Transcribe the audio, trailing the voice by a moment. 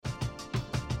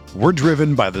We're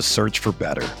driven by the search for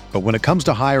better. But when it comes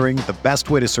to hiring, the best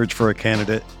way to search for a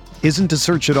candidate isn't to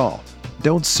search at all.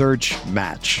 Don't search,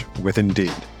 match with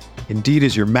Indeed. Indeed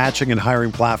is your matching and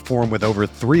hiring platform with over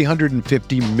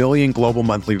 350 million global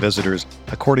monthly visitors,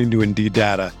 according to Indeed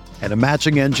data, and a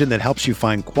matching engine that helps you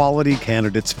find quality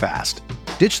candidates fast.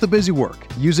 Ditch the busy work.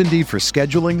 Use Indeed for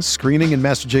scheduling, screening, and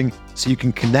messaging so you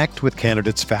can connect with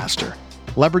candidates faster.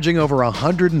 Leveraging over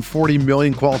 140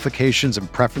 million qualifications and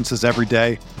preferences every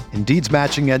day, Indeed's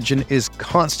matching engine is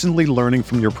constantly learning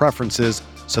from your preferences,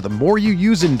 so the more you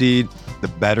use Indeed, the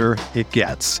better it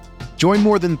gets. Join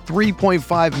more than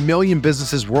 3.5 million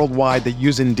businesses worldwide that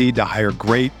use Indeed to hire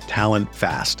great talent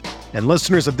fast. And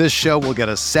listeners of this show will get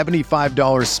a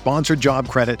 $75 sponsored job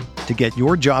credit to get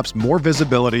your jobs more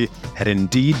visibility at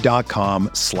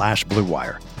Indeed.com/Blue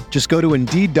Wire. Just go to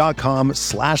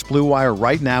Indeed.com/Blue Wire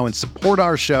right now and support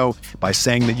our show by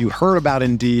saying that you heard about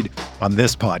Indeed on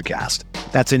this podcast.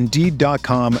 That's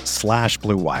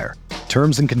Indeed.com/Blue Wire.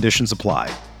 Terms and conditions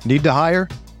apply. Need to hire?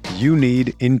 You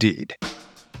need Indeed.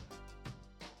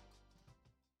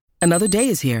 Another day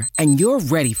is here, and you're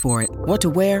ready for it. What to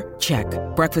wear? Check.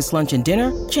 Breakfast, lunch, and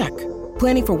dinner? Check.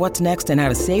 Planning for what's next and how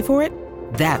to save for it?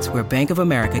 That's where Bank of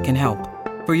America can help.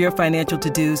 For your financial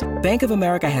to-dos, Bank of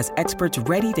America has experts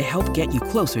ready to help get you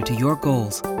closer to your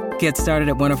goals. Get started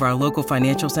at one of our local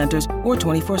financial centers or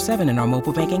 24/7 in our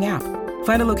mobile banking app.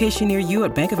 Find a location near you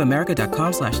at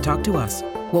bankofamerica.com/talktous.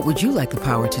 What would you like the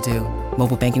power to do?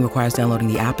 Mobile banking requires downloading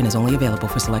the app and is only available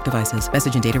for select devices.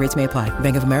 Message and data rates may apply.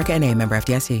 Bank of America NA, member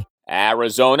FDIC.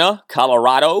 Arizona,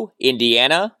 Colorado,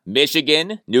 Indiana,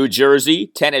 Michigan, New Jersey,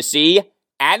 Tennessee,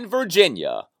 and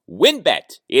Virginia.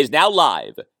 WynnBET is now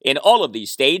live in all of these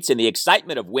states, and the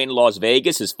excitement of Wynn Las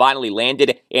Vegas has finally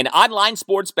landed in online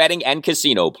sports betting and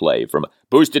casino play. From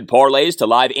boosted parlays to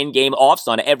live in-game offs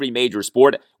on every major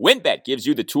sport, WynnBET gives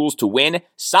you the tools to win.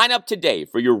 Sign up today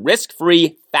for your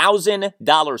risk-free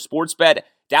 $1,000 sports bet.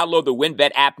 Download the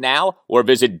WynnBET app now or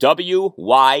visit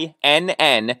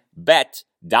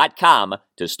WYNNBet.com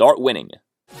to start winning.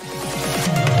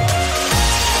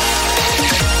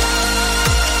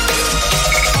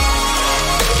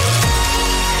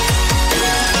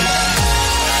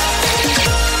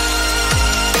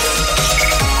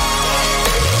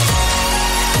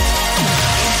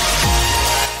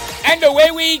 And away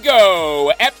we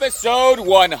go, episode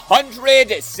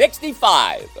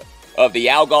 165 of the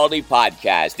Al Galdi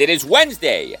podcast. It is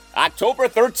Wednesday, October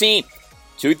 13th,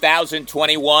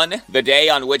 2021, the day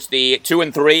on which the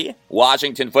 2-3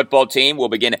 Washington football team will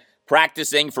begin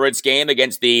practicing for its game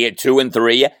against the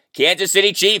 2-3 Kansas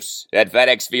City Chiefs at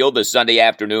FedEx Field this Sunday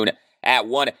afternoon at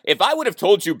 1. If I would have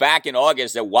told you back in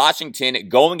August that Washington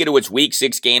going into its Week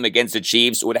 6 game against the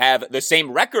Chiefs would have the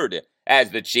same record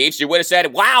as the Chiefs, you would have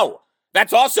said, wow,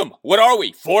 that's awesome. What are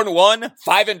we? 4-1,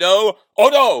 5-0? Oh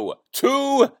no,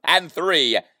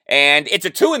 2-3. And it's a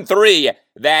 2-3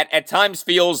 that at times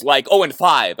feels like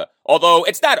 0-5. Although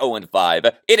it's not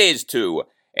 0-5, it is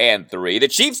 2-3. The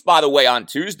Chiefs, by the way, on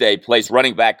Tuesday placed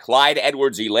running back Clyde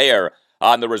Edwards-Helaire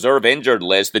on the reserve injured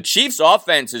list. The Chiefs'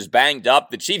 offense is banged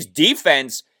up. The Chiefs'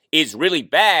 defense is really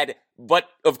bad. But,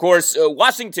 of course,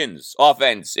 Washington's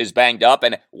offense is banged up,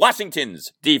 and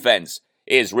Washington's defense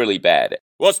is really bad.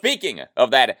 Well, speaking of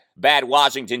that bad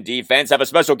Washington defense, I have a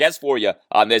special guest for you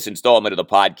on this installment of the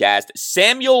podcast.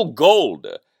 Samuel Gold,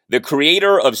 the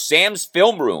creator of Sam's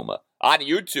Film Room on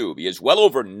YouTube. He has well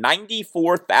over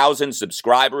 94,000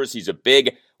 subscribers. He's a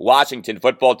big Washington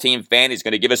football team fan. He's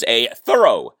going to give us a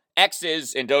thorough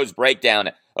X's and O's breakdown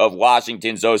of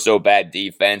Washington's oh-so-bad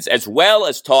defense, as well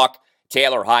as talk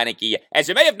Taylor Heinicke. As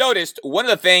you may have noticed, one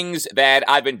of the things that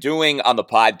I've been doing on the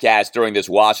podcast during this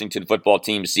Washington football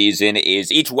team season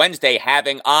is each Wednesday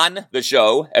having on the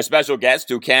show a special guest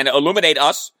who can illuminate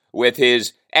us with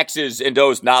his X's and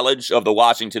O's knowledge of the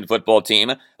Washington football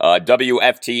team.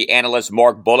 WFT analyst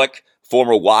Mark Bullock,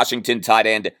 former Washington tight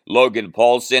end Logan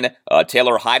Paulson,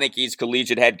 Taylor Heinicke's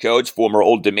collegiate head coach, former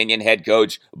Old Dominion head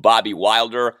coach Bobby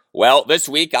Wilder. Well, this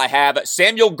week I have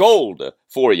Samuel Gold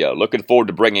for you. Looking forward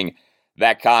to bringing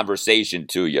that conversation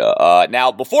to you.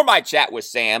 Now, before my chat with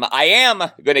Sam, I am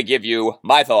going to give you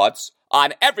my thoughts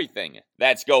on everything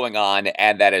that's going on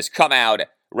and that has come out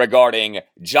regarding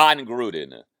John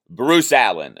Gruden, Bruce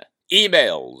Allen,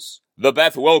 emails, the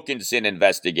Beth Wilkinson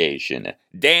investigation,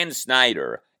 Dan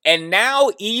Snyder, and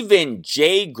now even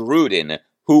Jay Gruden,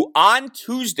 who on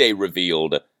Tuesday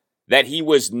revealed that he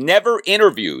was never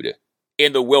interviewed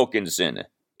in the Wilkinson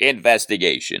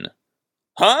investigation.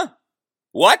 Huh?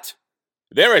 What?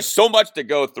 There is so much to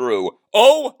go through.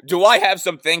 Oh, do I have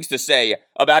some things to say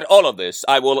about all of this?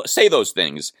 I will say those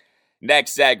things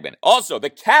next segment. Also, the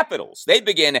Capitals, they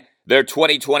begin their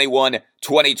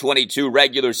 2021-2022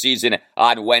 regular season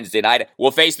on Wednesday night.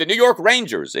 Will face the New York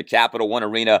Rangers at Capital One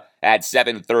Arena at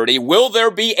 7:30. Will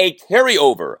there be a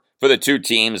carryover for the two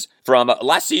teams from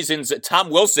last season's Tom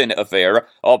Wilson affair?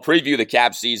 I'll preview the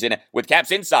Caps season with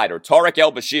Caps insider Tarick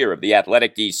El-Bashir of The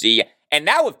Athletic DC, and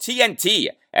now of TNT,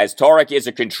 as Tarick is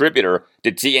a contributor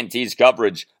to TNT's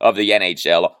coverage of the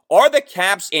NHL. Are the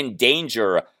Caps in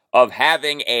danger of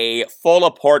having a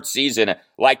fall-apart season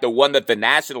like the one that the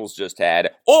Nationals just had?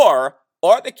 Or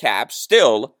are the Caps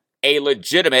still a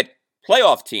legitimate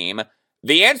playoff team?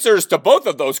 The answers to both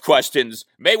of those questions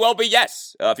may well be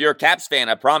yes. If you're a Caps fan,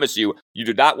 I promise you, you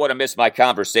do not want to miss my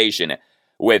conversation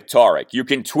with Tarick. You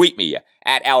can tweet me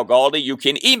at Al Galdi. You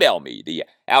can email me, the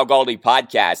Al Galdi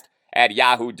podcast at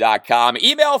yahoo.com.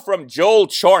 Email from Joel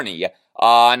Charney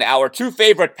on our two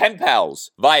favorite pen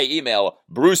pals via email,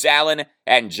 Bruce Allen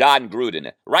and John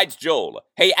Gruden. Writes Joel,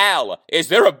 "Hey Al, is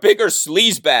there a bigger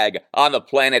sleazebag on the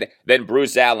planet than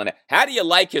Bruce Allen? How do you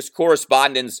like his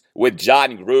correspondence with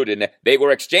John Gruden? They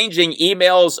were exchanging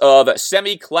emails of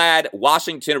semi-clad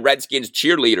Washington Redskins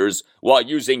cheerleaders while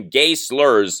using gay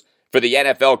slurs for the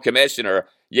NFL commissioner.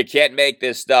 You can't make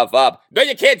this stuff up." No,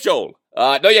 you can't, Joel.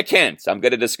 No, you can't. I'm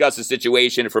going to discuss the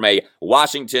situation from a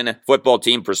Washington football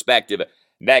team perspective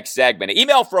next segment.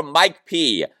 Email from Mike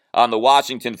P. on the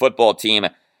Washington football team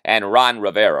and Ron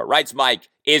Rivera. Writes Mike,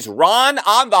 "Is Ron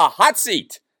on the hot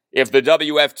seat if the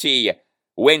WFT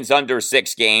wins under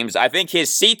 6 games? I think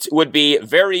his seat would be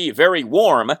very, very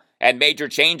warm, and major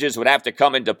changes would have to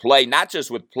come into play, not just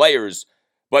with players,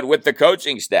 but with the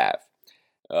coaching staff."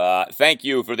 Thank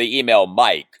you for the email,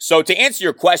 Mike. So to answer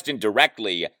your question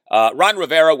directly, Ron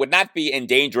Rivera would not be in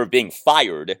danger of being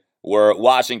fired were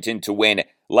Washington to win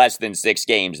less than 6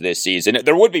 games this season.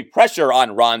 There would be pressure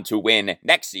on Ron to win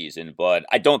next season, but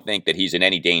I don't think that he's in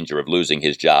any danger of losing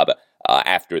his job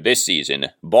after this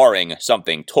season, barring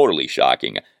something totally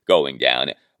shocking going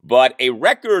down. But a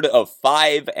record of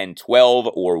 5-12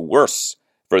 or worse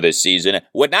for this season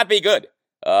would not be good.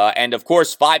 And of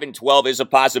course, 5-12 is a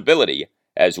possibility.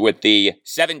 As with the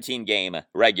 17-game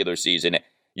regular season,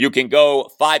 you can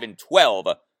go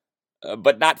 5-12,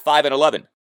 but not 5-11.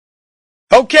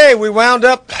 Okay, we wound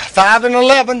up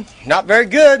 5-11. Not very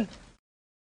good.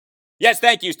 Yes,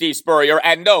 thank you, Steve Spurrier.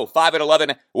 And no,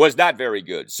 5-11 was not very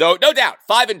good. So no doubt,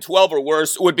 5-12 or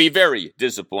worse would be very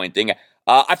disappointing.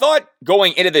 I thought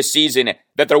going into this season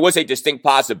that there was a distinct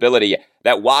possibility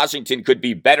that Washington could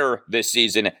be better this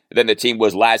season than the team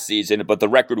was last season, but the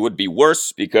record would be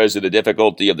worse because of the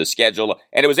difficulty of the schedule.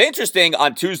 And it was interesting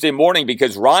on Tuesday morning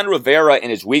because Ron Rivera, in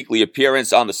his weekly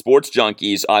appearance on the Sports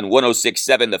Junkies on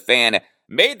 106.7 The Fan,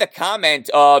 made the comment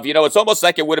of, it's almost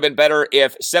like it would have been better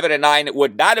if 7-9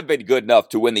 would not have been good enough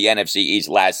to win the NFC East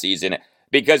last season,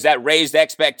 because that raised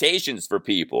expectations for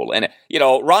people. And,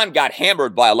 Ron got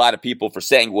hammered by a lot of people for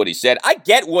saying what he said. I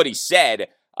get what he said.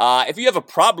 If you have a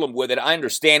problem with it, I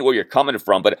understand where you're coming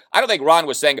from. But I don't think Ron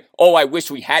was saying, I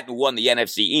wish we hadn't won the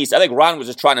NFC East. I think Ron was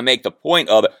just trying to make the point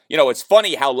of, it's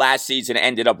funny how last season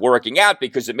ended up working out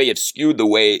because it may have skewed the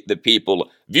way that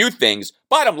people view things.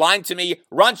 Bottom line to me,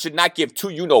 Ron should not give two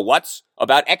you-know-whats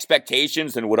about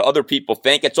expectations and what other people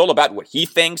think. It's all about what he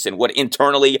thinks and what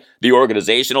internally the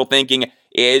organizational thinking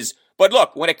is. But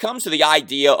look, when it comes to the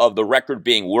idea of the record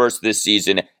being worse this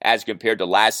season as compared to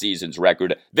last season's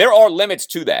record, there are limits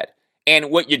to that. And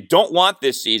what you don't want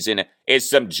this season is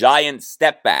some giant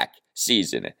step back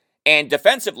season. And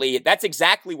defensively, that's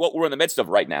exactly what we're in the midst of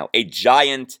right now, a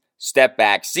giant step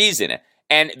back season.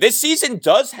 And this season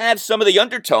does have some of the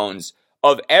undertones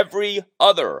of every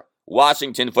other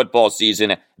Washington football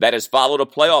season that has followed a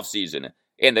playoff season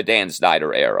in the Dan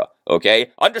Snyder era,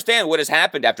 okay? Understand what has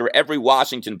happened after every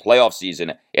Washington playoff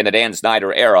season in the Dan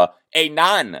Snyder era, a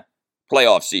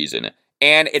non-playoff season.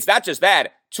 And it's not just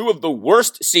that. 2 of the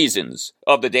worst seasons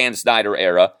of the Dan Snyder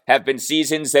era have been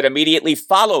seasons that immediately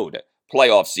followed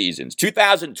playoff seasons.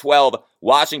 2012,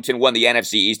 Washington won the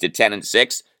NFC East at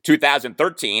 10-6.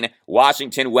 2013,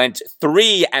 Washington went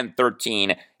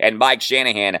 3-13, and Mike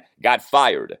Shanahan got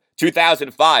fired.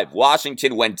 2005,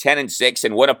 Washington went 10-6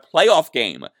 and won a playoff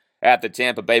game at the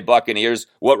Tampa Bay Buccaneers,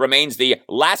 what remains the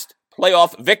last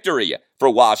playoff victory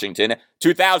for Washington.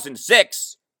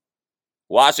 2006,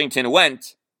 Washington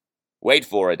went, wait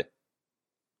for it,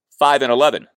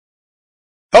 5-11.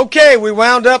 Okay, we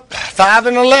wound up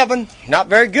 5-11. Not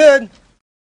very good.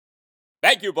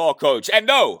 Thank you, ball coach. And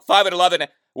no, 5-11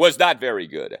 was not very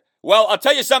good. Well, I'll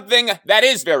tell you something that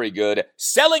is very good.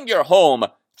 Selling your home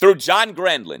through John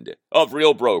Grandland of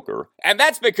Real Broker. And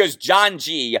that's because John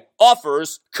G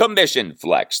offers Commission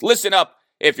Flex. Listen up,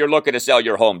 if you're looking to sell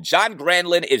your home. John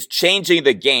Granlund is changing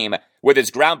the game with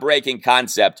his groundbreaking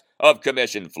concept of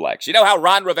commission flex. You know how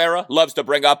Ron Rivera loves to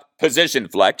bring up position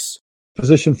flex?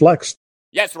 Position flex.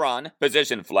 Yes, Ron,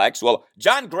 position flex. Well,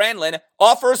 John Granlund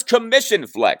offers commission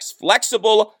flex,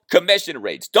 flexible commission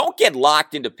rates. Don't get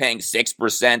locked into paying 6%,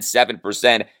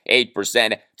 7%,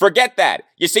 8%. Forget that.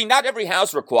 You see, not every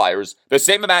house requires the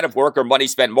same amount of work or money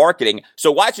spent marketing,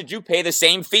 so why should you pay the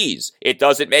same fees? It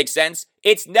doesn't make sense.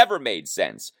 It's never made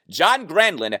sense. John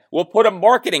Granlund will put a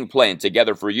marketing plan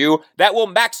together for you that will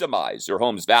maximize your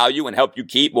home's value and help you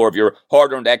keep more of your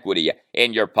hard-earned equity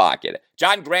in your pocket.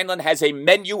 John Granlund has a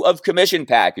menu of commission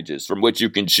packages from which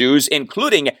you can choose,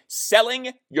 including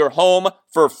selling your home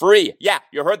for free. Yeah,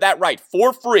 you heard that right.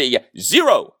 For free,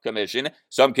 zero commission.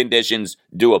 Some conditions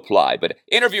do apply, but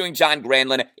interviewing John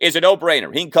Granlund is a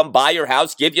no-brainer. He can come by your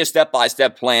house, give you a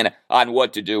step-by-step plan on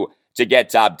what to do to get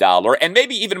top dollar, and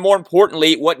maybe even more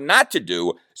importantly, what not to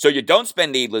do so you don't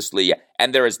spend needlessly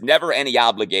and there is never any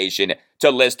obligation to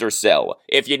list or sell.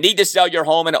 If you need to sell your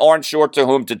home and aren't sure to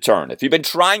whom to turn, if you've been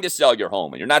trying to sell your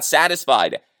home and you're not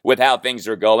satisfied with how things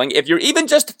are going, if you're even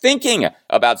just thinking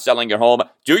about selling your home,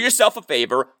 do yourself a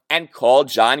favor and call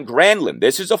John Granlund.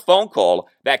 This is a phone call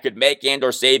that could make and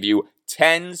or save you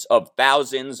tens of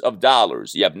thousands of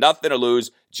dollars. You have nothing to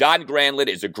lose. John Granlund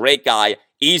is a great guy,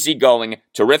 easygoing,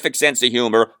 terrific sense of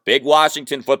humor, big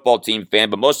Washington football team fan,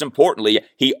 but most importantly,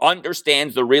 he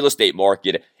understands the real estate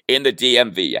market in the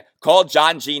DMV. Call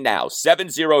John G now,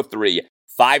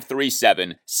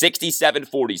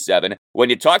 703-537-6747. When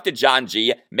you talk to John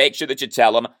G, make sure that you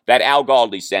tell him that Al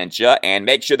Galdi sent you, and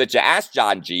make sure that you ask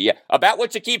John G about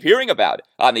what you keep hearing about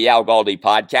on the Al Galdi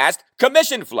podcast,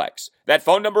 Commission Flex. That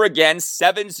phone number again,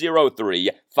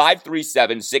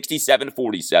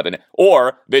 703-537-6747,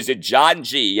 or visit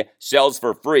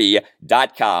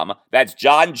johngsellsforfree.com. That's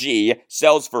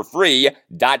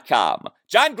johngsellsforfree.com.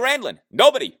 John Granlund,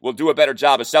 nobody will do a better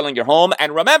job of selling your home,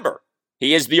 and remember,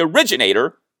 he is the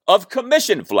originator of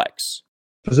Commission Flex.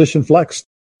 Position flex.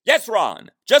 Yes,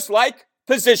 Ron, just like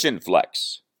Position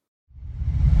Flex.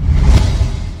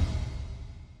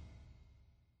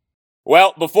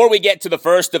 Well, before we get to the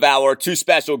first of our two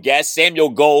special guests, Samuel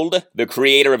Gold, the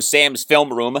creator of Sam's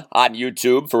Film Room on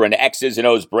YouTube for an X's and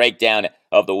O's breakdown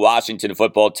of the Washington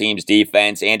football team's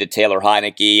defense, and to Taylor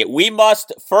Heineke, we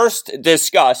must first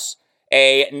discuss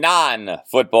a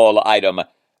non-football item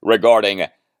regarding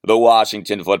the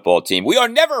Washington football team. We are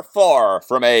never far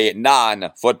from a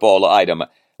non-football item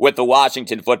with the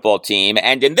Washington football team,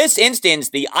 and in this instance,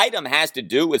 the item has to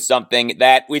do with something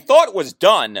that we thought was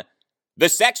done, the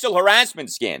sexual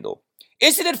harassment scandal.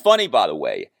 Isn't it funny, by the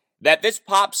way, that this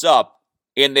pops up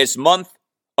in this month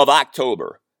of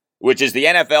October, which is the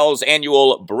NFL's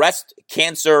annual Breast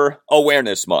Cancer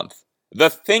Awareness Month, the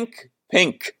Think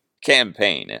Pink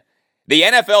campaign. The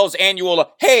NFL's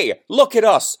annual, hey, look at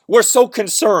us, we're so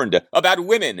concerned about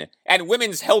women and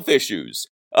women's health issues.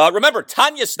 Remember,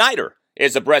 Tanya Snyder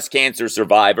is a breast cancer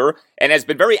survivor and has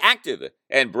been very active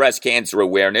in breast cancer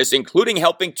awareness, including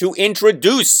helping to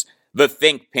introduce the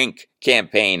Think Pink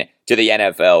campaign to the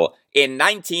NFL in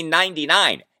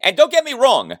 1999. And don't get me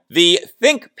wrong, the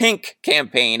Think Pink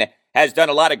campaign has done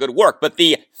a lot of good work, but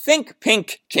the Think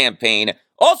Pink campaign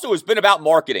also has been about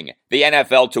marketing the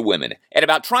NFL to women and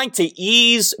about trying to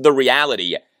ease the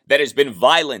reality that has been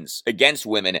violence against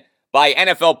women by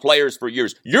NFL players for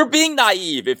years. You're being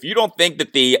naive if you don't think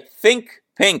that the Think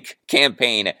Pink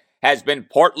campaign has been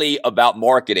partly about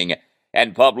marketing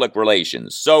and public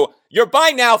relations. So you're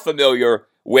by now familiar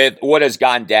with what has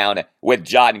gone down with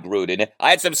John Gruden.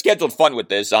 I had some scheduled fun with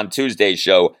this on Tuesday's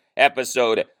show,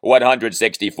 episode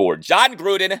 164. John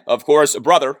Gruden, of course,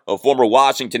 brother of former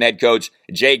Washington head coach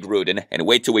Jay Gruden, and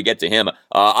wait till we get to him,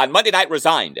 on Monday night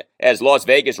resigned as Las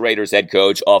Vegas Raiders head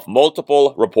coach off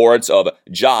multiple reports of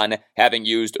John having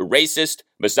used racist,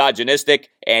 misogynistic,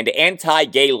 and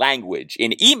anti-gay language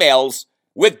in emails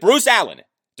with Bruce Allen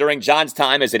during John's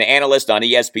time as an analyst on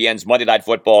ESPN's Monday Night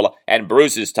Football and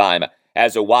Bruce's time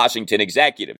as a Washington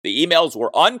executive. The emails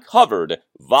were uncovered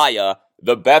via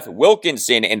the Beth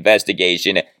Wilkinson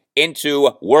investigation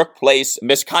into workplace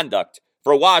misconduct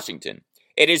for Washington.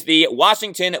 It is the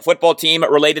Washington football team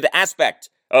related aspect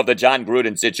of the John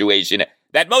Gruden situation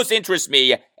that most interests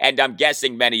me, and I'm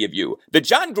guessing many of you. The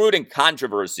John Gruden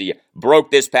controversy broke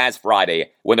this past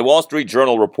Friday when the Wall Street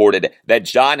Journal reported that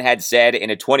John had said in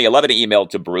a 2011 email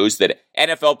to Bruce that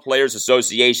NFL Players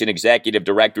Association Executive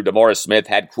Director DeMaurice Smith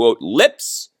had, quote,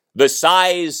 lips the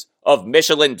size of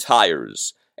Michelin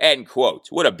tires, End quote.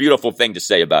 What a beautiful thing to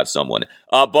say about someone.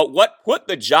 But what put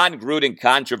the Jon Gruden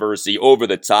controversy over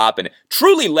the top and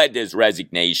truly led to his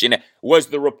resignation was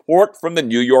the report from the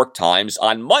New York Times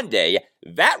on Monday.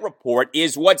 That report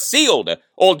is what sealed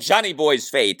old Johnny Boy's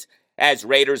fate as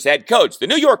Raiders head coach. The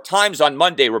New York Times on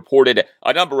Monday reported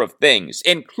a number of things,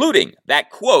 including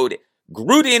that, quote,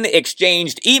 Gruden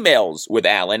exchanged emails with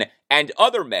Allen and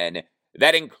other men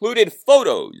that included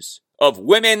photos of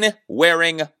women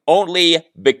wearing only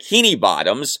bikini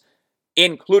bottoms,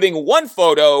 including one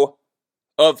photo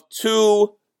of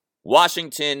two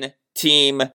Washington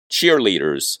team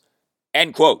cheerleaders,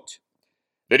 end quote.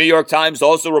 The New York Times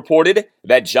also reported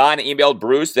that John emailed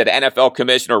Bruce that NFL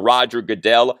Commissioner Roger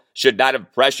Goodell should not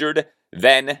have pressured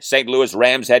then St. Louis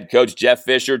Rams head coach Jeff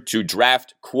Fisher to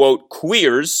draft, quote,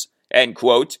 queers, end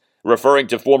quote, referring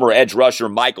to former edge rusher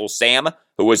Michael Sam,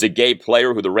 who was a gay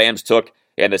player who the Rams took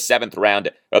in the 7th round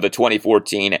of the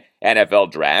 2014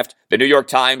 NFL Draft. The New York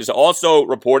Times also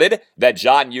reported that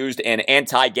John used an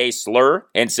anti-gay slur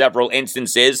in several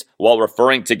instances while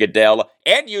referring to Goodell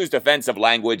and used offensive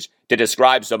language to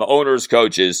describe some owners,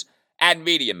 coaches, and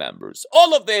media members.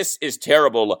 All of this is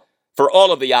terrible for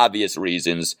all of the obvious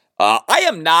reasons. I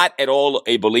am not at all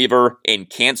a believer in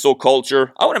cancel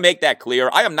culture. I want to make that clear.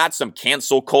 I am not some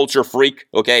cancel culture freak,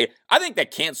 okay? I think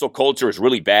that cancel culture is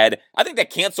really bad. I think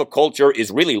that cancel culture is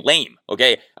really lame,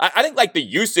 okay? I think like the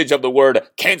usage of the word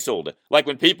canceled, like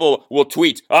when people will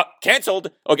tweet, canceled,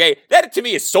 okay? That to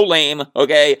me is so lame,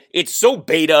 okay? It's so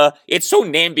beta. It's so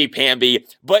namby-pamby.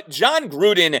 But Jon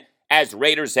Gruden, as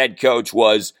Raiders head coach,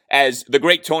 was, as the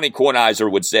great Tony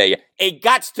Kornheiser would say, a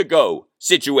gots-to-go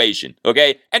situation,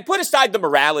 okay? And put aside the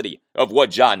morality of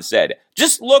what John said.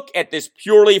 Just look at this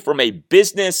purely from a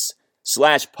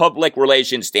business/public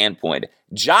relations standpoint.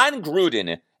 Jon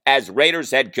Gruden, as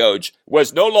Raiders head coach,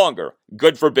 was no longer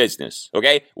good for business,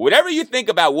 okay? Whatever you think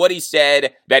about what he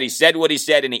said, that he said what he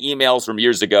said in the emails from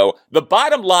years ago, the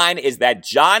bottom line is that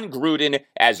Jon Gruden,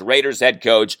 as Raiders head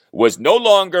coach, was no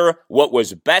longer what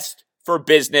was best for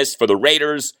business for the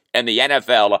Raiders and the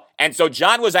NFL, and so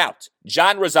John was out.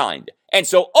 John resigned. And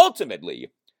so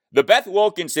ultimately, the Beth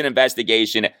Wilkinson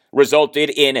investigation resulted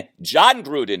in Jon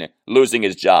Gruden losing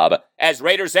his job as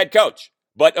Raiders head coach,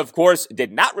 but of course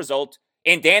did not result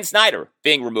in Dan Snyder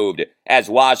being removed as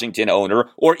Washington owner,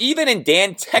 or even in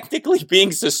Dan technically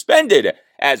being suspended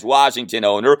as Washington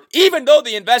owner, even though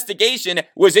the investigation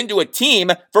was into a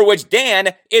team for which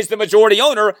Dan is the majority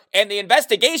owner, and the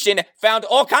investigation found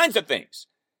all kinds of things.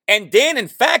 And Dan, in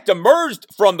fact, emerged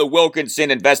from the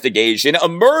Wilkinson investigation,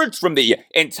 emerged from the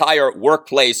entire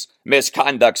workplace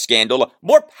misconduct scandal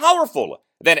more powerful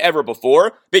than ever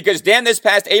before, because Dan this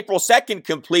past April 2nd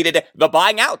completed the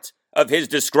buying out of his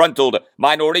disgruntled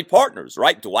minority partners,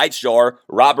 right? Dwight Schar,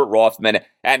 Robert Rothman,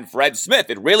 and Fred Smith.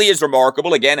 It really is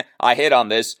remarkable. Again, I hit on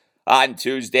this on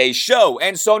Tuesday's show.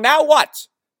 And so now what?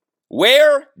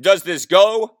 Where does this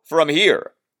go from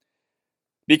here?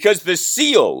 Because the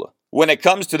seal, when it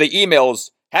comes to the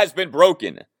emails, has been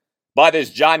broken by this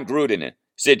Jon Gruden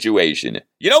situation.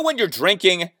 You know when you're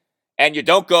drinking and you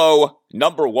don't go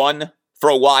number one for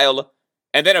a while,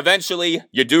 and then eventually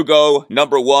you do go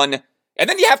number one, and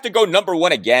then you have to go number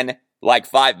one again like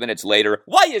 5 minutes later?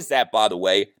 Why is that, by the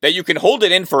way, that you can hold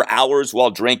it in for hours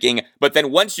while drinking, but then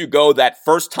once you go that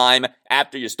first time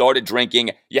after you started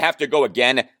drinking, you have to go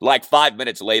again like 5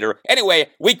 minutes later? Anyway,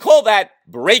 we call that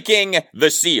breaking the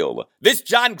seal. This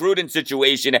Jon Gruden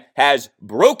situation has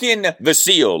broken the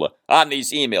seal on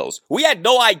these emails. We had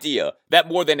no idea that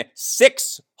more than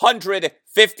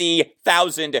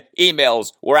 650,000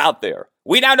 emails were out there.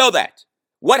 We now know that.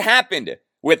 What happened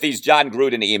with these Jon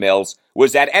Gruden emails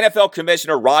was that NFL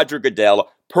Commissioner Roger Goodell,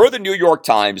 per the New York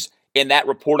Times, in that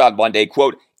report on Monday,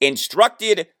 quote,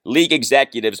 instructed league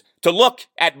executives to look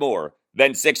at more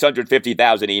than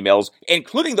 650,000 emails,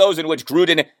 including those in which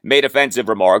Gruden made offensive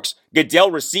remarks.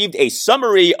 Goodell received a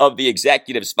summary of the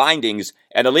executive's findings,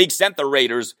 and the league sent the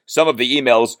Raiders some of the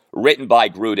emails written by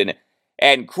Gruden,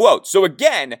 end quote. So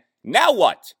again, now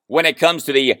what when it comes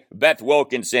to the Beth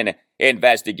Wilkinson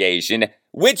investigation,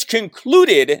 which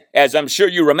concluded, as I'm sure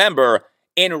you remember,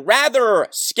 in rather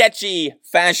sketchy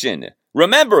fashion.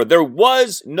 Remember, there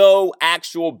was no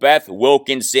actual Beth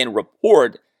Wilkinson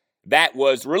report that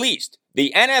was released.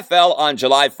 The NFL on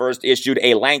July 1st issued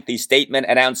a lengthy statement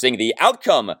announcing the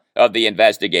outcome of the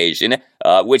investigation,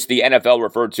 which the NFL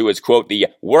referred to as, quote, the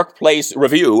workplace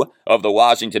review of the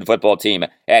Washington football team,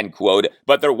 end quote.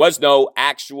 But there was no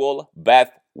actual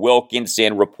Beth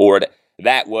Wilkinson report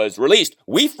that was released.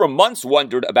 We for months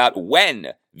wondered about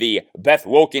when the Beth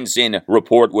Wilkinson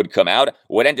report would come out.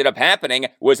 What ended up happening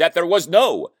was that there was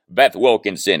no Beth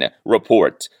Wilkinson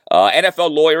report.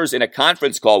 NFL lawyers in a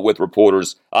conference call with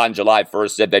reporters on July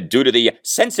 1st said that due to the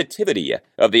sensitivity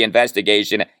of the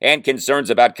investigation and concerns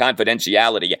about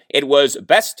confidentiality, it was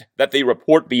best that the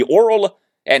report be oral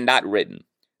and not written.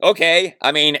 Okay,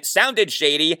 I mean, sounded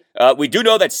shady. We do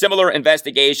know that similar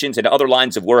investigations in other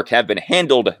lines of work have been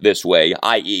handled this way,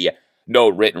 i.e., no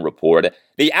written report.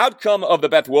 The outcome of the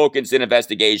Beth Wilkinson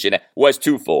investigation was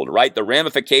twofold, right? The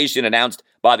ramification announced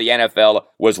by the NFL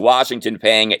was Washington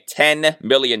paying $10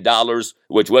 million,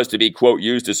 which was to be, quote,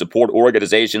 used to support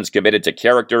organizations committed to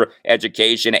character,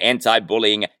 education,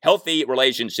 anti-bullying, healthy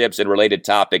relationships, and related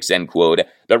topics, end quote.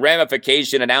 The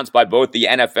ramification announced by both the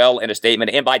NFL in a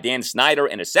statement and by Dan Snyder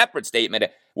in a separate statement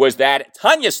was that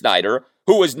Tanya Snyder,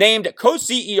 who was named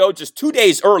co-CEO just 2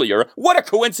 days earlier, what a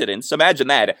coincidence, imagine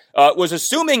that, was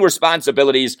assuming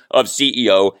responsibilities of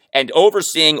CEO and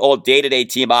overseeing all day-to-day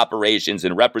team operations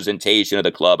and representation of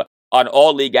the club on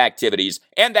all league activities,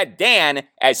 and that Dan,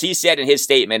 as he said in his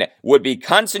statement, would be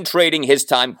concentrating his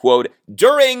time, quote,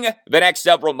 during the next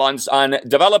several months on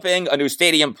developing a new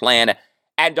stadium plan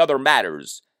and other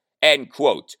matters, end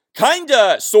quote.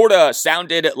 Kinda, sorta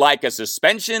sounded like a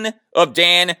suspension of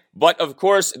Dan, but of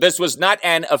course, this was not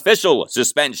an official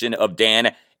suspension of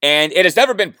Dan, and it has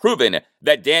never been proven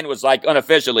that Dan was,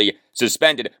 unofficially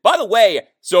suspended. By the way,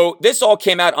 so this all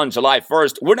came out on July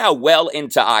 1st. We're now well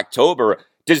into October.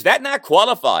 Does that not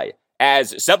qualify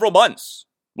as several months?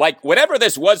 Whatever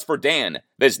this was for Dan,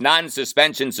 this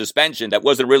non-suspension suspension that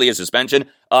wasn't really a suspension,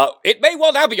 it may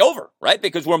well now be over, right?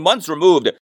 Because we're months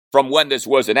removed from when this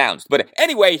was announced. But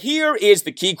anyway, here is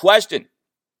the key question.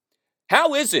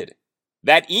 How is it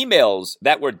that emails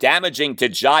that were damaging to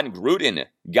John Gruden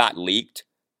got leaked,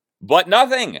 but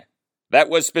nothing that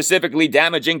was specifically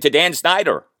damaging to Dan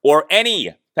Snyder or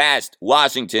any past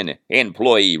Washington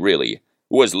employee really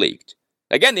was leaked?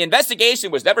 Again, the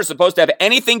investigation was never supposed to have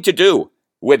anything to do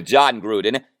with John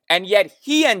Gruden, and yet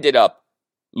he ended up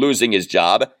losing his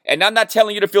job. And I'm not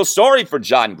telling you to feel sorry for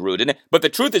John Gruden, but the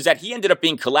truth is that he ended up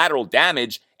being collateral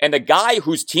damage, and the guy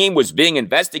whose team was being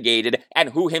investigated and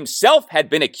who himself had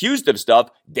been accused of stuff,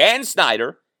 Dan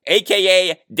Snyder,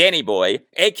 a.k.a. Danny Boy,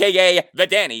 a.k.a. the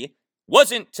Danny,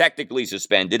 wasn't technically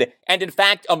suspended and in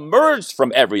fact emerged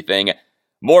from everything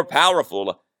more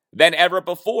powerful than ever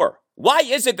before. Why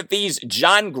is it that these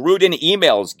John Gruden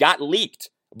emails got leaked,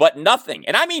 but nothing,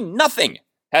 and I mean nothing,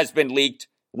 has been leaked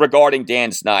regarding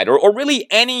Dan Snyder or really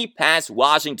any past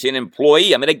Washington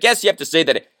employee? I mean, I guess you have to say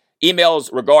that emails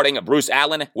regarding Bruce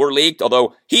Allen were leaked,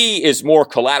 although he is more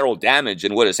collateral damage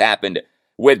in what has happened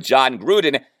with John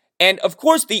Gruden. And of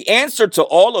course, the answer to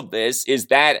all of this is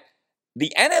that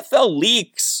the NFL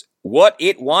leaks what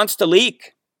it wants to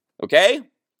leak, okay?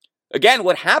 Again,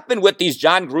 what happened with these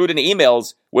John Gruden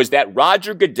emails was that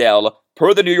Roger Goodell,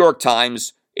 per the New York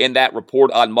Times, in that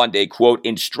report on Monday, quote,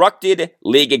 instructed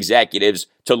league executives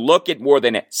to look at more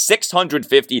than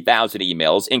 650,000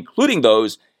 emails, including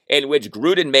those in which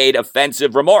Gruden made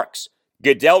offensive remarks.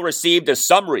 Goodell received a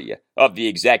summary of the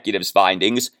executive's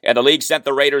findings, and the league sent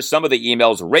the Raiders some of the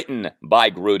emails written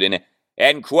by Gruden,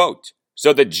 end quote.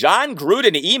 So the John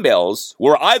Gruden emails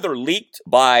were either leaked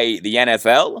by the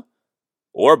NFL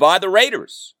or by the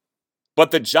Raiders.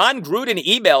 But the John Gruden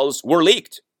emails were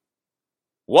leaked.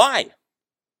 Why?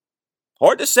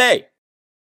 Hard to say.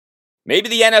 Maybe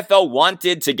the NFL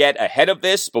wanted to get ahead of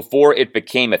this before it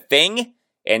became a thing,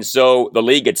 and so the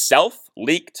league itself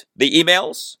leaked the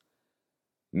emails.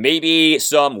 Maybe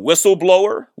some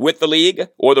whistleblower with the league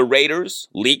or the Raiders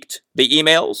leaked the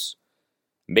emails.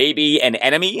 Maybe an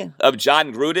enemy of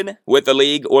John Gruden with the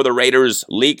league or the Raiders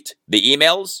leaked the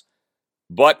emails.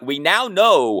 But we now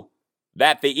know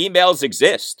that the emails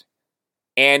exist.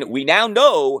 And we now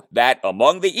know that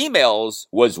among the emails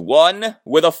was one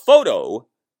with a photo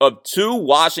of two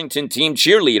Washington team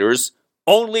cheerleaders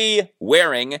only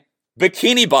wearing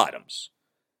bikini bottoms.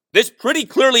 This pretty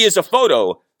clearly is a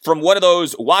photo from one of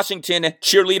those Washington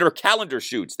cheerleader calendar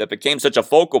shoots that became such a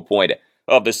focal point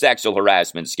of the sexual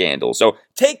harassment scandal. So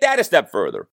take that a step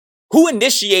further. Who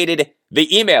initiated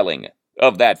the emailing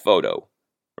of that photo?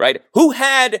 Right? Who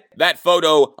had that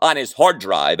photo on his hard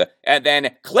drive and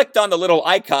then clicked on the little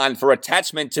icon for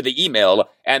attachment to the email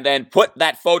and then put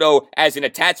that photo as an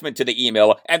attachment to the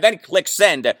email and then click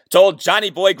send to old Johnny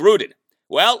Boy Gruden?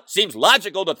 Well, seems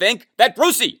logical to think that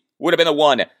Brucey would have been the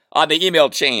one on the email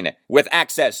chain with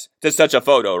access to such a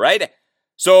photo, right?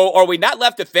 So are we not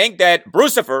left to think that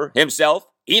Brucifer himself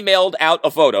emailed out a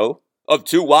photo of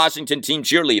two Washington team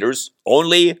cheerleaders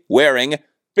only wearing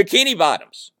bikini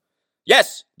bottoms?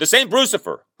 Yes, the same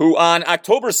Brucifer who on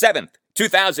October 7th,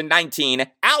 2019,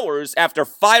 hours after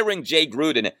firing Jay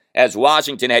Gruden as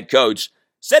Washington head coach,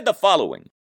 said the following.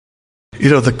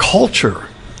 The culture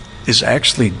is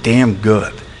actually damn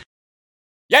good.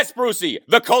 Yes, Brucey,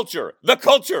 the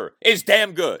culture is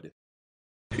damn good.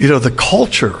 The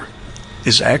culture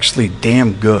is actually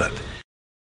damn good.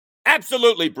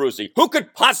 Absolutely, Brucey. Who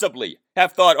could possibly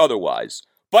have thought otherwise?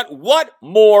 But what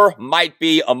more might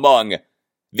be among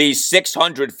these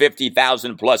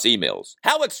 650,000 plus emails?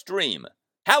 How extreme,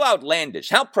 how outlandish,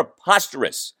 how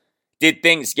preposterous did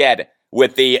things get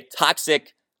with the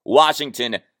toxic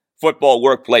Washington football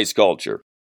workplace culture?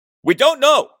 We don't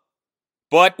know,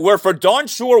 but we're for darn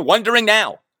sure wondering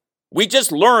now. We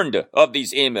just learned of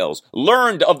these emails,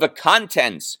 learned of the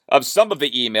contents of some of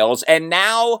the emails, and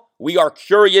now we are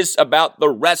curious about the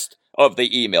rest of the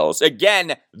emails.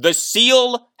 Again, the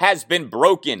seal has been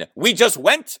broken. We just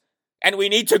went, and we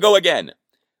need to go again.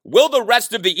 Will the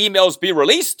rest of the emails be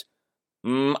released?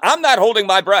 I'm not holding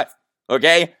my breath,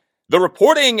 okay? The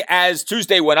reporting as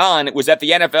Tuesday went on was that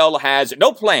the NFL has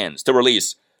no plans to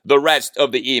release the rest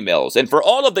of the emails. And for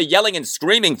all of the yelling and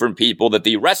screaming from people that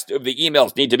the rest of the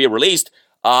emails need to be released,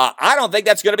 I don't think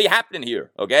that's going to be happening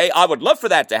here, okay? I would love for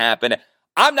that to happen.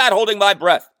 I'm not holding my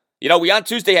breath. We on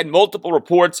Tuesday had multiple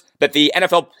reports that the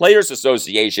NFL Players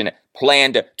Association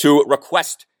planned to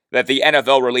request that the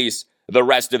NFL release the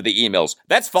rest of the emails.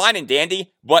 That's fine and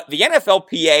dandy, but the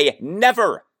NFLPA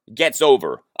never gets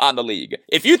over on the league.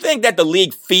 If you think that the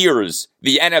league fears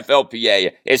the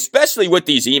NFLPA, especially with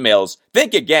these emails,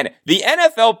 think again. The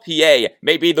NFLPA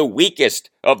may be the weakest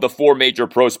of the four major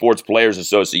pro sports players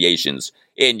associations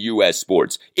in U.S.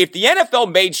 sports. If the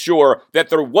NFL made sure that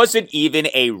there wasn't even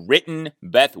a written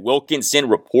Beth Wilkinson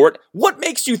report, what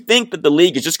makes you think that the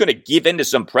league is just going to give in to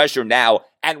some pressure now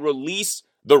and release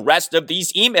the rest of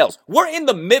these emails? We're in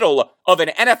the middle of an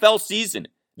NFL season.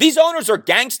 These owners are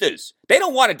gangsters. They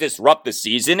don't want to disrupt the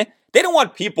season. They don't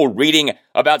want people reading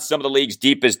about some of the league's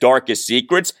deepest, darkest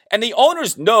secrets. And the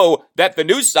owners know that the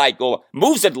news cycle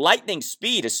moves at lightning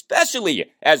speed,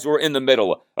 especially as we're in the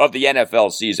middle of the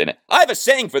NFL season. I have a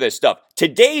saying for this stuff.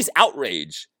 Today's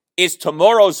outrage is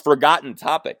tomorrow's forgotten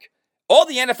topic. All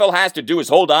the NFL has to do is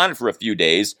hold on for a few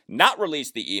days, not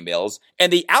release the emails,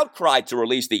 and the outcry to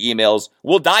release the emails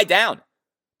will die down.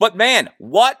 But man,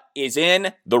 what is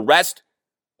in the rest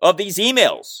of these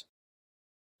emails?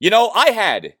 I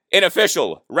had an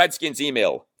official Redskins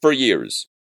email for years.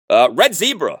 Red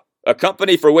Zebra, a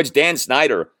company for which Dan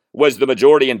Snyder was the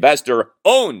majority investor,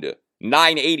 owned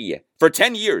 980 for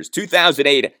 10 years,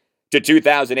 2008 to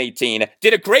 2018,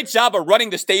 did a great job of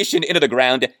running the station into the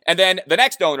ground, and then the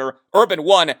next owner, Urban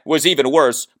One, was even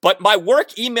worse. But my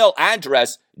work email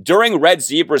address during Red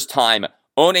Zebra's time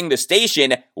owning the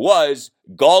station was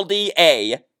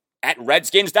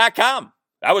galdia@redskins.com.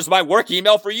 That was my work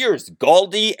email for years,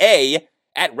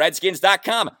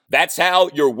 galdia@redskins.com. That's how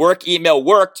your work email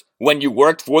worked when you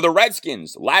worked for the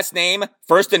Redskins. Last name,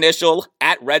 first initial,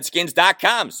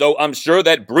 @redskins.com. So I'm sure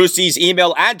that Brucey's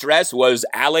email address was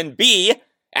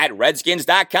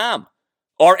alanb@redskins.com.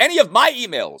 Are any of my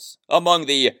emails among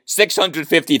the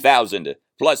 650,000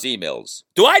 plus emails?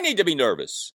 Do I need to be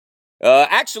nervous?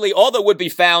 Actually, all that would be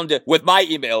found with my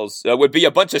emails would be a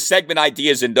bunch of segment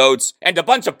ideas and notes and a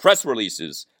bunch of press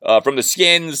releases from the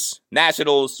Skins,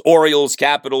 Nationals, Orioles,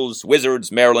 Capitals,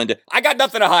 Wizards, Maryland. I got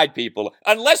nothing to hide, people,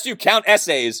 unless you count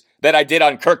essays that I did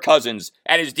on Kirk Cousins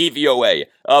and his DVOA.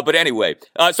 But anyway,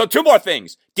 so two more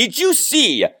things. Did you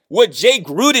see what Jay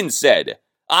Gruden said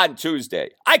on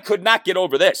Tuesday? I could not get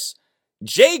over this.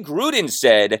 Jay Gruden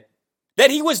said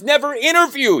that he was never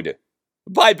interviewed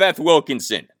by Beth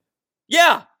Wilkinson.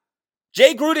 Yeah,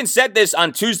 Jay Gruden said this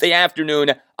on Tuesday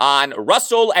afternoon on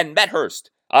Russell and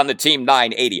Medhurst on the Team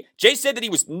 980. Jay said that he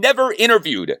was never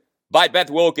interviewed by Beth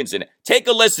Wilkinson. Take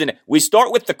a listen. We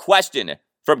start with the question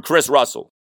from Chris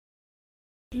Russell.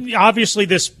 Obviously,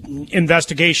 this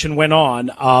investigation went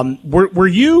on. Were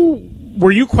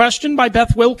you questioned by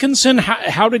Beth Wilkinson?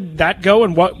 How did that go?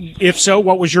 And what, if so,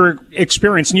 what was your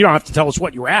experience? And you don't have to tell us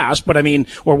what you asked, but I mean,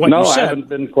 or what you said. No, I haven't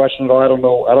been questioned at all. I don't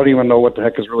know. I don't even know what the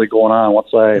heck is really going on.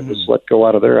 Once I was let go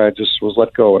out of there, I just was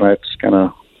let go, and I just kind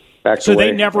of backed away. So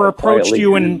they never approached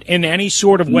you in any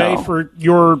sort of way for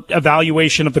your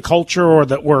evaluation of the culture or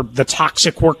the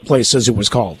toxic workplace, as it was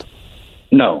called?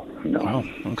 No. Wow.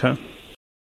 Okay.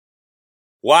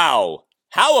 Wow.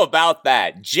 How about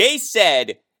that? Jay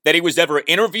said that he was never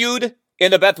interviewed in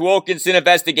the Beth Wilkinson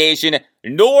investigation,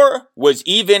 nor was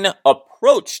even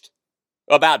approached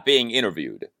about being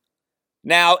interviewed.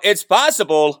 Now, it's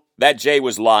possible that Jay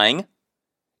was lying.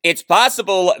 It's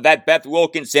possible that Beth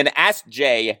Wilkinson asked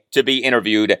Jay to be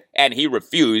interviewed and he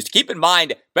refused. Keep in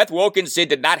mind, Beth Wilkinson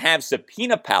did not have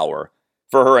subpoena power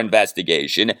for her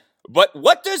investigation. But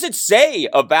what does it say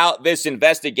about this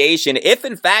investigation if,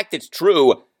 in fact, it's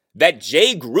true that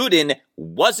Jay Gruden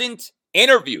wasn't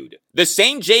interviewed? The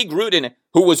same Jay Gruden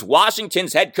who was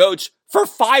Washington's head coach for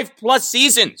 5+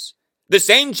 seasons. The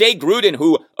same Jay Gruden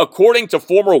who, according to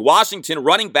former Washington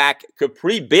running back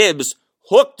Capri Bibbs,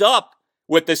 hooked up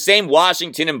with the same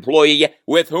Washington employee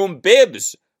with whom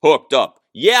Bibbs hooked up.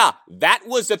 Yeah, that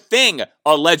was a thing,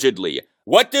 allegedly.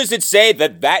 What does it say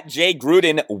that Jay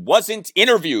Gruden wasn't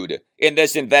interviewed in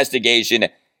this investigation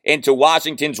into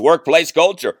Washington's workplace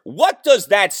culture? What does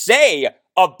that say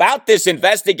about this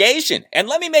investigation? And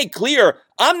let me make clear,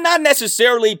 I'm not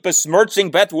necessarily besmirching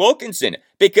Beth Wilkinson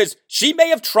because she may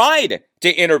have tried to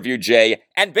interview Jay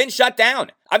and been shut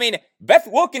down. I mean, Beth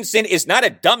Wilkinson is not a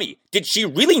dummy. Did she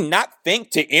really not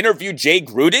think to interview Jay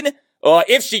Gruden?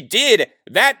 If she did,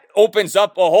 that opens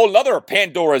up a whole other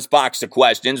Pandora's box of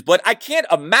questions, but I can't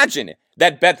imagine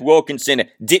that Beth Wilkinson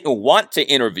didn't want to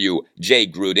interview Jay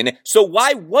Gruden. So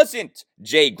why wasn't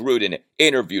Jay Gruden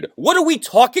interviewed? What are we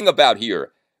talking about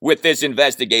here with this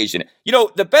investigation? You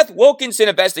know, the Beth Wilkinson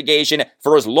investigation,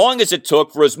 for as long as it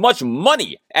took, for as much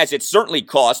money as it certainly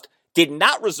cost, did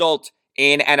not result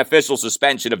in an official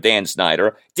suspension of Dan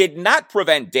Snyder, did not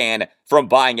prevent Dan from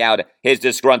buying out his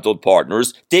disgruntled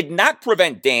partners, did not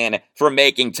prevent Dan from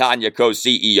making Tanya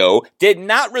co-CEO, did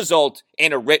not result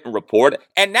in a written report,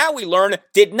 and now we learn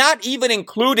did not even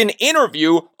include an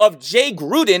interview of Jay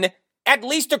Gruden, at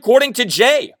least according to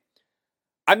Jay.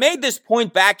 I made this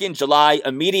point back in July,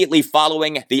 immediately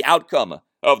following the outcome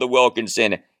of the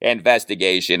Wilkinson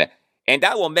investigation, and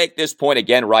I will make this point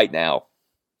again right now.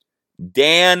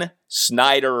 Dan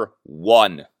Snyder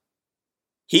won.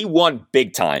 He won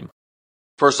big time.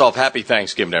 First off, happy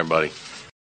Thanksgiving, everybody.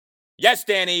 Yes,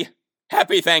 Danny.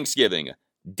 Happy Thanksgiving.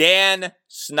 Dan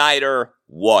Snyder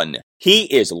won. He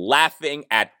is laughing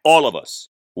at all of us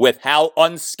with how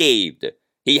unscathed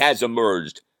he has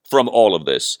emerged from all of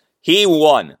this. He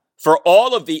won for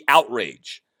all of the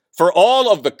outrage, for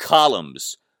all of the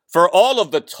columns, for all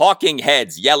of the talking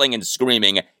heads yelling and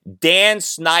screaming. Dan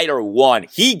Snyder won.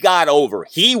 He got over.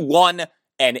 He won,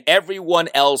 and everyone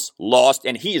else lost,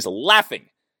 and he is laughing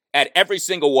at every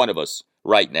single one of us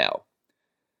right now.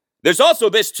 There's also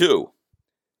this, too.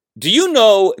 Do you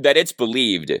know that it's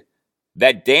believed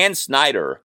that Dan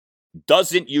Snyder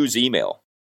doesn't use email?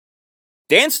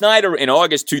 Dan Snyder, in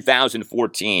August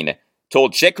 2014,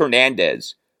 told Chick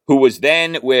Hernandez, who was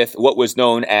then with what was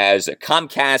known as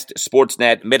Comcast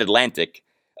Sportsnet Mid-Atlantic,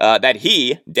 that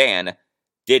he, Dan,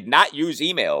 did not use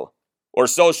email or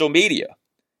social media.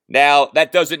 Now,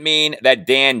 that doesn't mean that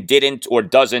Dan didn't or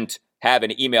doesn't have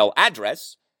an email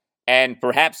address, and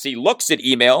perhaps he looks at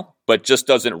email, but just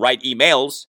doesn't write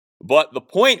emails. But the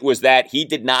point was that he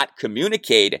did not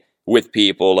communicate with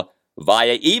people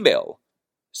via email.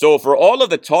 So for all of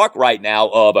the talk right now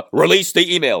of release the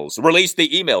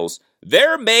emails,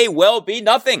 there may well be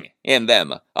nothing in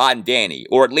them on Danny,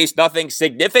 or at least nothing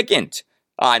significant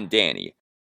on Danny.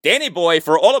 Danny Boy,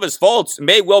 for all of his faults,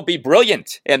 may well be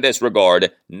brilliant in this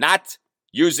regard, not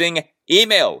using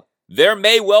email. There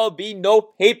may well be no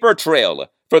paper trail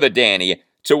for the Danny,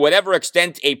 to whatever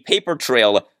extent a paper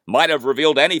trail might have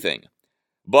revealed anything.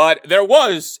 But there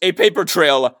was a paper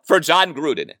trail for John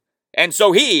Gruden. And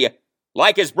so he,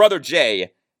 like his brother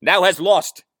Jay, now has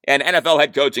lost an NFL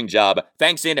head coaching job,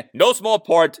 thanks in no small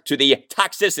part to the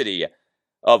toxicity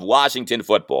of Washington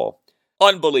football.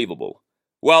 Unbelievable.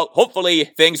 Well, hopefully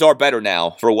things are better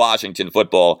now for Washington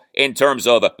football in terms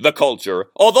of the culture.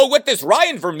 Although with this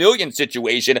Ryan Vermillion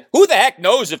situation, who the heck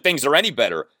knows if things are any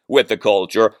better with the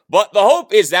culture? But the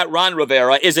hope is that Ron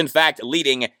Rivera is in fact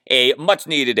leading a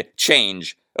much-needed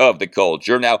change of the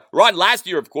culture. Now, Ron last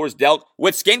year, of course, dealt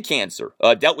with skin cancer,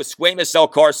 dealt with squamous cell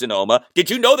carcinoma. Did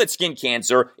you know that skin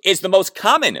cancer is the most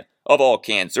common of all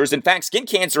cancers? In fact, skin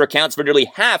cancer accounts for nearly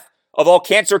half of all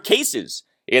cancer cases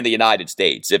in the United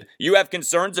States. If you have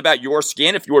concerns about your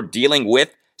skin, if you're dealing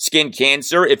with skin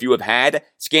cancer, if you have had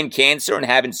skin cancer and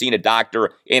haven't seen a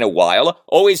doctor in a while,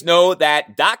 always know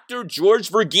that Dr. George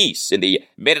Verghese in the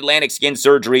Mid-Atlantic Skin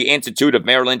Surgery Institute of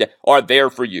Maryland are there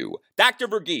for you. Dr.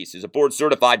 Verghese is a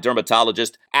board-certified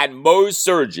dermatologist and Mohs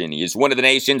surgeon. He is one of the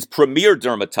nation's premier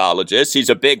dermatologists. He's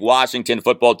a big Washington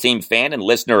football team fan and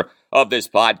listener of this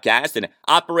podcast, and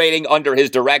operating under his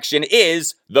direction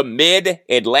is the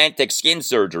Mid-Atlantic Skin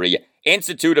Surgery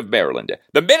Institute of Maryland.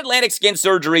 The Mid-Atlantic Skin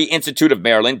Surgery Institute of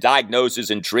Maryland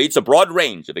diagnoses and treats a broad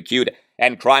range of acute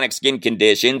and chronic skin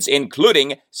conditions,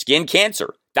 including skin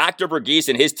cancer, Dr. Verghese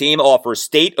and his team offer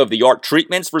state-of-the-art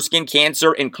treatments for skin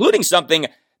cancer, including something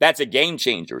that's a game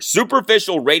changer,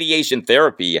 superficial radiation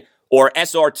therapy, or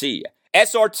SRT.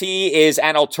 SRT is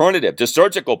an alternative to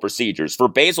surgical procedures for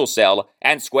basal cell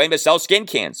and squamous cell skin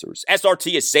cancers.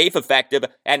 SRT is safe, effective,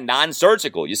 and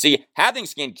non-surgical. You see, having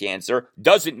skin cancer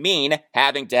doesn't mean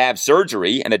having to have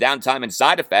surgery and the downtime and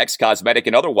side effects, cosmetic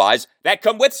and otherwise, that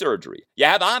come with surgery. You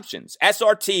have options.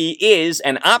 SRT is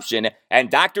an option,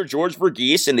 and Dr. George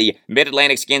Verghese and the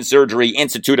Mid-Atlantic Skin Surgery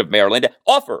Institute of Maryland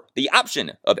offer the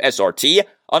option of SRT,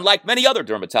 unlike many other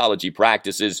dermatology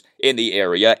practices in the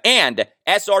area, and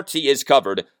SRT is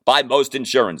covered by most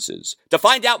insurances. To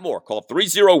find out more, call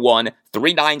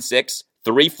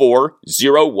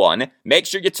 301-396-3401. Make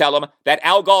sure you tell them that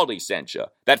Al Galdi sent you.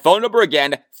 That phone number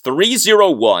again,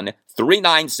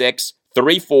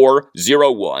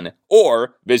 301-396-3401,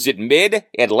 or visit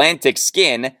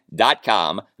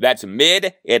midatlanticskin.com. That's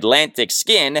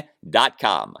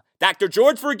midatlanticskin.com. Dr.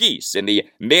 George Verghese in the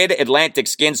Mid-Atlantic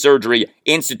Skin Surgery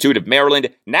Institute of Maryland,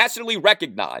 nationally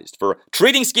recognized for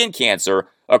treating skin cancer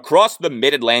across the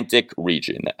Mid-Atlantic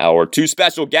region. Our two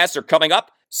special guests are coming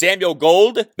up. Samuel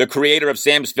Gold, the creator of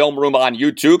Sam's Film Room on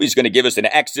YouTube. He's going to give us an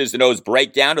X's and O's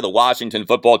breakdown of the Washington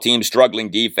football team's struggling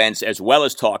defense, as well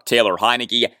as talk Taylor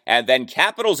Heineke. And then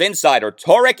Capitals insider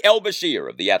Tarick El-Bashir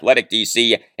of The Athletic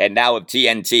DC and now of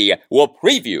TNT will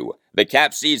preview the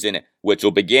Cap season, which will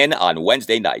begin on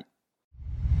Wednesday night.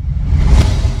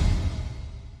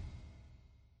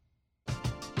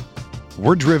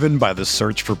 We're driven by the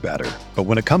search for better. But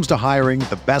when it comes to hiring,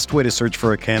 the best way to search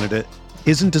for a candidate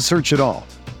isn't to search at all.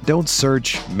 Don't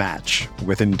search, match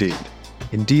with Indeed.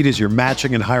 Indeed is your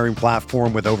matching and hiring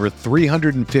platform with over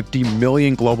 350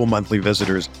 million global monthly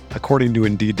visitors, according to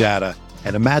Indeed data,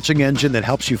 and a matching engine that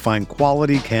helps you find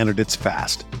quality candidates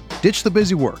fast. Ditch the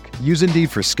busy work. Use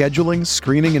Indeed for scheduling,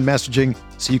 screening, and messaging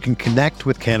so you can connect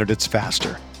with candidates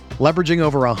faster. Leveraging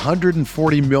over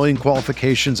 140 million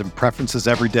qualifications and preferences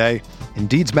every day,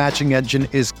 Indeed's matching engine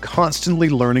is constantly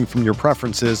learning from your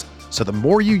preferences, so the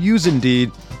more you use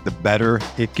Indeed, the better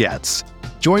it gets.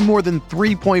 Join more than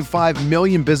 3.5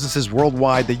 million businesses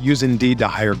worldwide that use Indeed to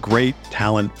hire great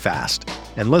talent fast.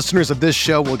 And listeners of this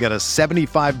show will get a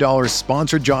 $75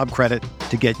 sponsored job credit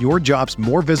to get your jobs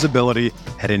more visibility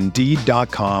at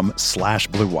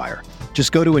Indeed.com/Blue Wire.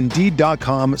 Just go to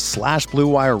Indeed.com/Blue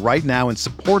Wire right now and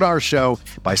support our show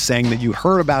by saying that you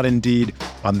heard about Indeed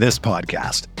on this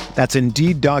podcast. That's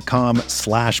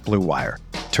Indeed.com/Blue Wire.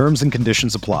 Terms and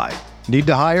conditions apply. Need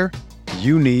to hire?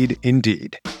 You need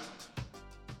Indeed.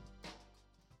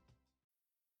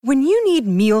 When you need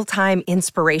mealtime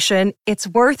inspiration, it's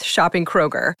worth shopping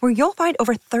Kroger, where you'll find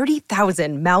over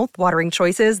 30,000 mouth-watering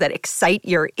choices that excite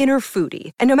your inner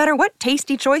foodie. And no matter what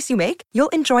tasty choice you make, you'll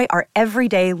enjoy our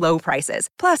everyday low prices,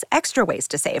 plus extra ways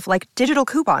to save, like digital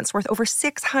coupons worth over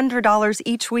 $600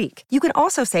 each week. You can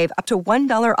also save up to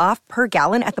 $1 off per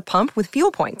gallon at the pump with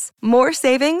fuel points. More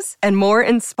savings and more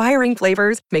inspiring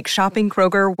flavors make shopping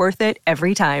Kroger worth it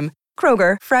every time.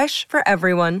 Kroger, fresh for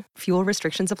everyone. Fuel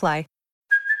restrictions apply.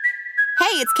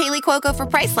 Hey, it's Kaylee Cuoco for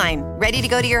Priceline. Ready to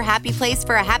go to your happy place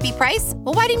for a happy price?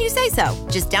 Well, why didn't you say so?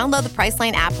 Just download the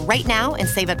Priceline app right now and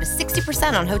save up to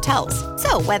 60% on hotels.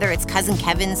 So whether it's Cousin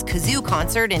Kevin's Kazoo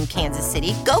Concert in Kansas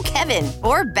City, go Kevin,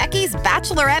 or Becky's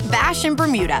Bachelorette Bash in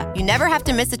Bermuda, you never have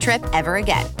to miss a trip ever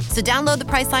again. So download the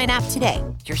Priceline app today.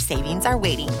 Your savings are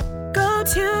waiting. Go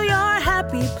to your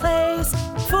happy place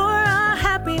for a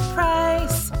happy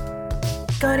price.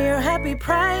 Go to your happy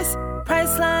price,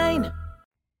 Priceline.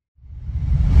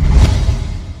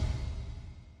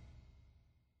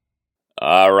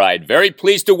 All right. Very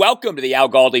pleased to welcome to the Al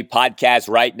Galdi podcast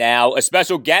right now a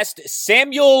special guest,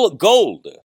 Samuel Gold,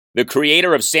 the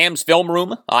creator of Sam's Film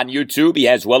Room on YouTube. He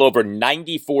has well over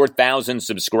 94,000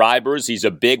 subscribers. He's a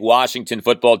big Washington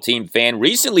football team fan.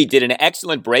 Recently did an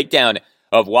excellent breakdown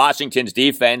of Washington's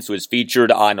defense, was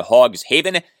featured on Hogs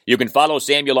Haven. You can follow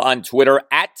Samuel on Twitter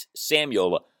at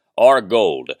Samuel R.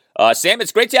 Gold. Sam,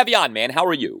 it's great to have you on, man. How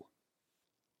are you?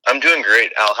 I'm doing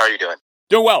great, Al. How are you doing?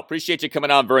 Doing well. Appreciate you coming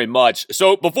on very much.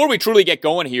 So before we truly get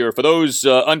going here, for those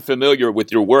unfamiliar with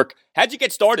your work, how'd you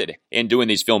get started in doing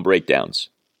these film breakdowns?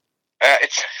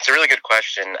 It's a really good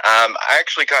question. I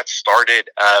actually got started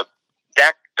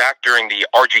back during the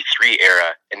RG3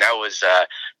 era, and that was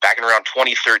back in around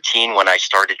 2013 when I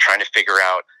started trying to figure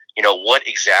out, what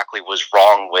exactly was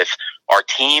wrong with our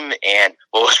team and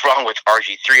what was wrong with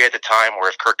RG3 at the time, or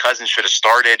if Kirk Cousins should have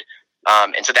started.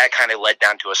 And so that kind of led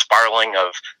down to a spiraling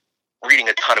of reading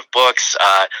a ton of books,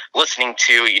 listening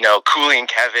to, Cooley and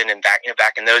Kevin and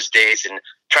back in those days, and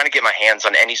trying to get my hands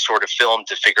on any sort of film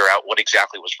to figure out what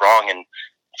exactly was wrong. And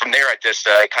from there, I just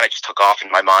kind of just took off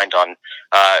in my mind on.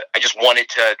 I just wanted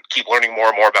to keep learning more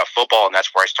and more about football, and that's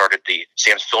where I started the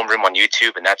Sam's Film Room on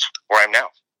YouTube, and that's where I'm now.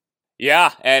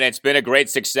 Yeah, and it's been a great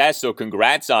success, so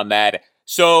congrats on that.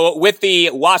 So with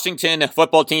the Washington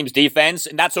football team's defense,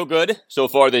 not so good so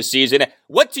far this season,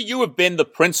 what to you have been the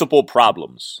principal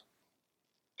problems?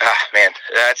 Man,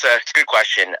 it's a good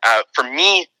question. For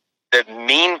me, the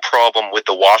main problem with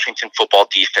the Washington football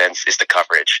defense is the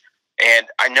coverage. And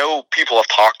I know people have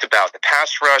talked about the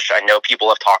pass rush. I know people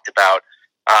have talked about,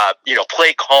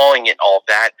 play calling and all of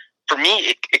that. For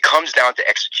me, it comes down to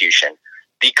execution.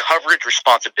 The coverage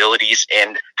responsibilities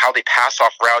and how they pass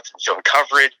off routes and zone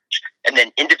coverage, and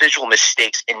then individual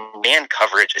mistakes in man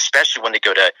coverage, especially when they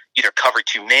go to either cover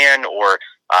 2-man or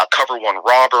cover one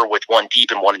robber with one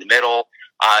deep and one in the middle.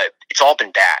 It's all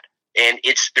been bad. And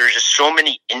there's just so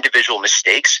many individual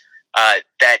mistakes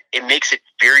that it makes it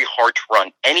very hard to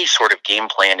run any sort of game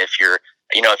plan if you're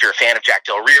a fan of Jack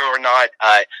Del Rio or not.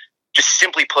 Just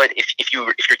simply put, if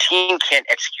your team can't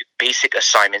execute basic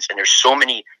assignments, and there's so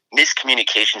many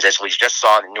miscommunications, as we just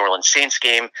saw in the New Orleans Saints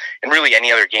game and really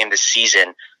any other game this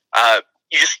season,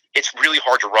 it's really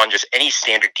hard to run just any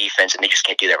standard defense, and they just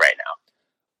can't do that right now.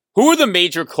 Who are the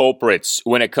major culprits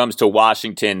when it comes to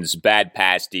Washington's bad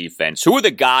pass defense? Who are the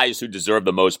guys who deserve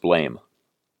the most blame?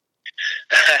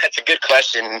 That's a good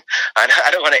question. I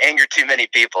don't want to anger too many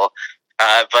people,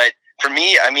 but for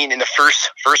me, I mean, in the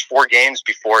first 4 games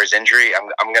before his injury,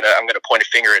 I'm gonna point a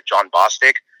finger at John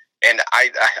Bostic, and I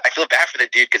feel bad for the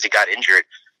dude because he got injured,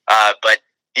 but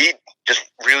he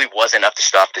just really wasn't up to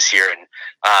stuff this year, and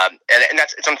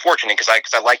it's unfortunate because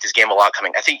I liked his game a lot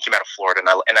coming. I think he came out of Florida,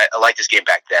 and I liked his game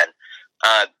back then.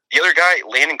 The other guy,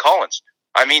 Landon Collins.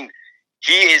 I mean,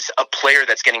 he is a player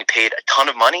that's getting paid a ton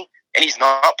of money, and he's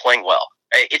not playing well.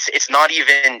 It's not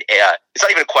even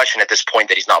a question at this point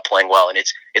that he's not playing well, and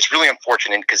it's really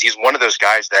unfortunate because he's one of those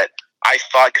guys that I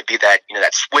thought could be that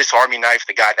Swiss Army knife,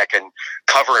 the guy that can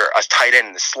cover a tight end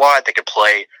in the slot, that could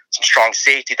play some strong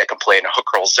safety, that can play in a hook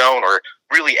curl zone, or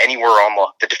really anywhere on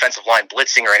the defensive line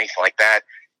blitzing or anything like that.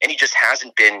 And he just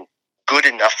hasn't been good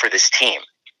enough for this team.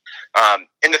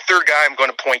 And the third guy I'm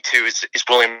going to point to is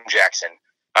William Jackson.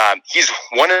 He's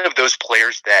one of those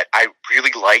players that I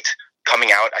really liked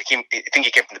coming out. I think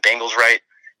he came from the Bengals, right?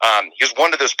 He was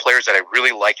one of those players that I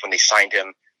really liked when they signed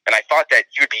him, and I thought that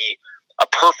he would be a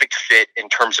perfect fit in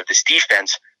terms of this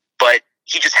defense, but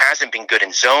he just hasn't been good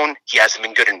in zone. He hasn't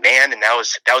been good in man, and that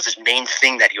was his main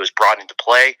thing that he was brought into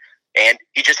play, and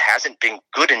he just hasn't been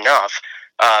good enough.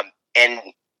 And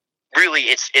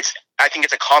really, I think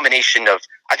it's a combination of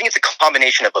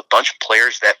a bunch of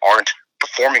players that aren't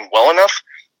performing well enough.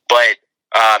 But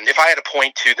if I had to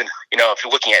point to if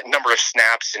you're looking at number of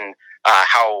snaps and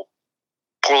how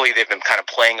poorly they've been kind of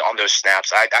playing on those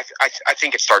snaps, I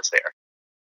think it starts there.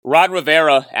 Ron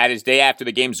Rivera, at his day after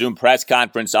the game Zoom press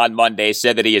conference on Monday,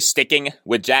 said that he is sticking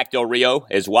with Jack Del Rio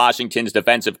as Washington's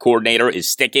defensive coordinator, is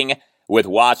sticking with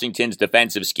Washington's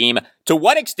defensive scheme. To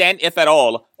what extent, if at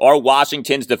all, are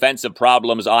Washington's defensive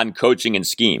problems on coaching and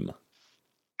scheme?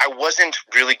 I wasn't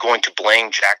really going to blame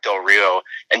Jack Del Rio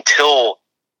until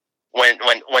when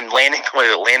Landon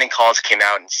Collins came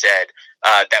out and said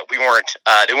that they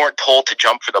weren't told to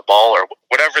jump for the ball or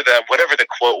whatever the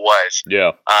quote was.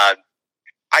 Yeah.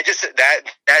 I just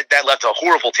that left a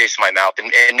horrible taste in my mouth,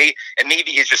 and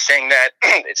maybe he's just saying that.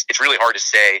 It's really hard to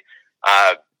say.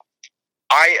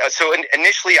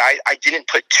 Initially I didn't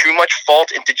put too much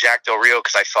fault into Jack Del Rio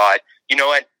because I thought, you know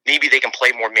what, maybe they can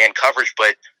play more man coverage,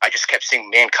 but I just kept seeing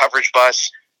man coverage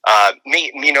busts.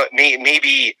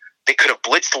 Maybe they could have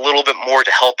blitzed a little bit more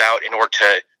to help out in order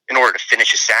to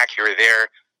finish a sack here or there.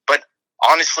 But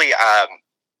honestly,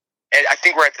 I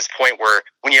think we're at this point where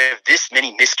when you have this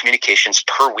many miscommunications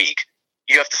per week,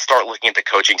 you have to start looking at the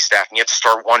coaching staff and you have to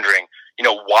start wondering,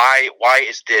 why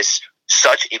is this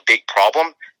such a big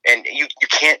problem? And you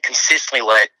can't consistently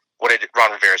let, what did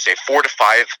Ron Rivera say, 4 to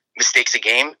 5 mistakes a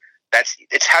game?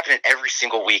 It's happening every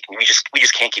single week, and we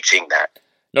just can't keep seeing that.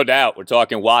 No doubt. We're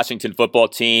talking Washington football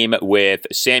team with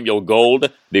Samuel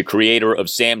Gold, the creator of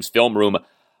Sam's Film Room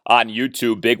on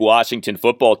YouTube, big Washington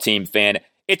football team fan.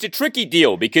 It's a tricky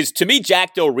deal because to me,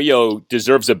 Jack Del Rio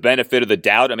deserves a benefit of the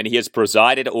doubt. I mean, he has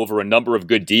presided over a number of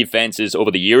good defenses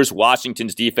over the years.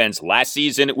 Washington's defense last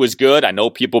season was good. I know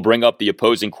people bring up the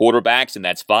opposing quarterbacks, and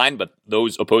that's fine, but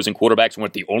those opposing quarterbacks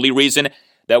weren't the only reason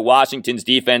that Washington's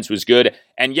defense was good.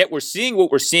 And yet we're seeing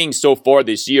what we're seeing so far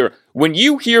this year. When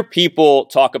you hear people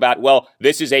talk about, well,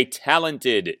 this is a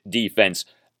talented defense,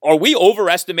 are we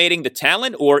overestimating the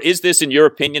talent, or is this, in your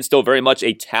opinion, still very much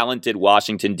a talented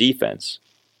Washington defense?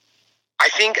 I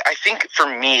think for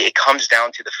me, it comes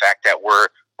down to the fact that we're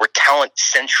we're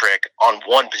talent-centric on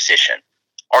one position,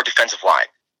 our defensive line.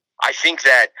 I think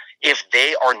that if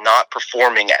they are not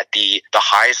performing at the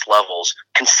highest levels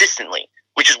consistently,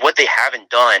 which is what they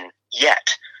haven't done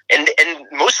yet, and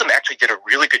most of them actually did a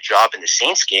really good job in the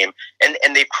Saints game,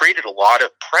 and they've created a lot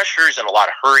of pressures and a lot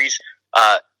of hurries.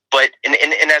 But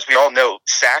as we all know,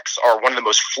 sacks are one of the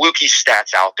most fluky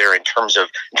stats out there in terms of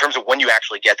when you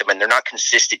actually get them, and they're not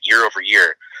consistent year over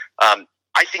year.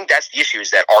 I think that's the issue,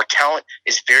 is that our talent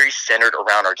is very centered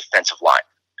around our defensive line.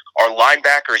 Our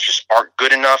linebackers just aren't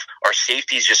good enough. Our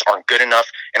safeties just aren't good enough.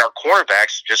 And our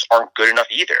cornerbacks just aren't good enough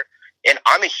either. And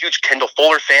I'm a huge Kendall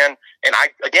Fuller fan. And I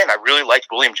really liked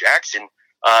William Jackson.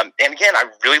 And again, I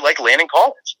really like Landon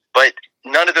Collins. But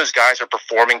none of those guys are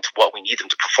performing to what we need them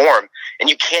to perform. And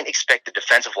you can't expect the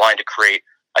defensive line to create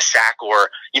a sack or,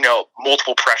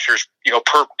 multiple pressures,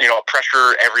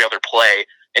 pressure every other play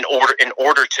in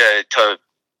order to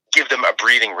give them a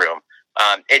breathing room.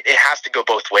 It has to go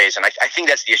both ways. And I think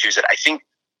that's the issue, is that I think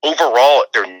overall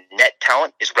their net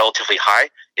talent is relatively high.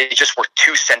 It's just we're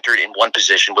too centered in one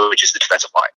position, which is the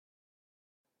defensive line.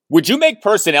 Would you make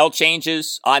personnel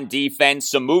changes on defense?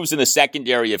 Some moves in the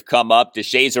secondary have come up.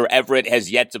 DeShazer Everett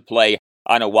has yet to play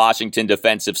on a Washington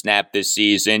defensive snap this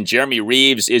season. Jeremy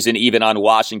Reeves isn't even on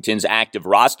Washington's active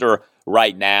roster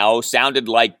right now. Sounded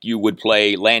like you would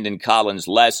play Landon Collins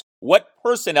less. What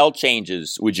personnel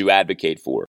changes would you advocate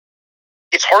for?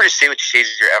 It's hard to say with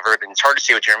DeShazer Everett, and it's hard to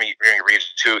say with Jeremy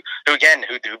Reeves, who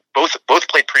both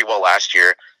played pretty well last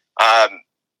year.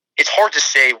 It's hard to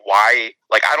say why.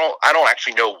 Like, I don't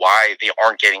actually know why they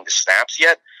aren't getting the snaps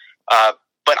yet.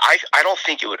 But I don't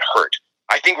think it would hurt.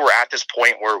 I think we're at this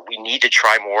point where we need to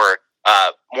try more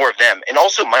of them. And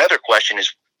also, my other question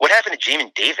is, what happened to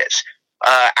Jamin Davis?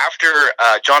 After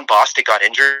John Bostic got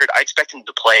injured, I expected him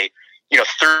to play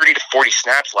 30 to 40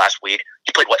 snaps last week.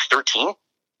 He played 13?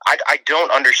 I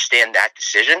don't understand that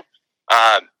decision.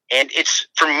 And it's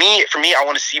for me, I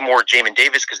want to see more Jamin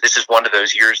Davis, because this is one of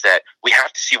those years that we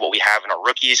have to see what we have in our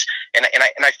rookies. And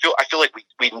I feel like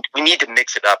we need to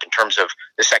mix it up in terms of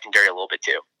the secondary a little bit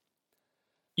too.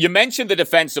 You mentioned the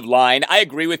defensive line. I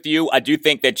agree with you. I do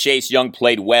think that Chase Young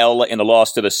played well in the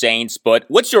loss to the Saints, but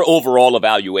what's your overall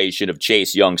evaluation of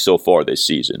Chase Young so far this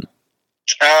season?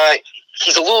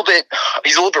 He's a little bit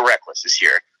reckless this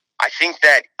year. I think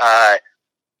that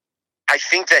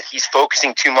he's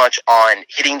focusing too much on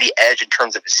hitting the edge in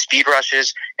terms of his speed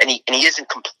rushes, and he isn't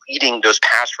completing those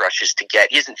pass rushes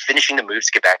he isn't finishing the moves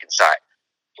to get back inside.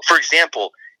 For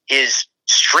example, his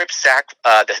strip sack,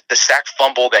 the sack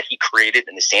fumble that he created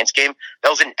in the Saints game, that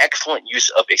was an excellent use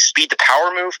of a speed to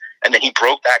power move, and then he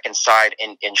broke back inside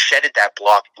and shedded that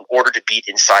block in order to beat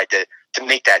inside to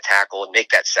make that tackle and make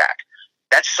that sack.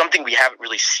 That's something we haven't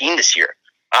really seen this year.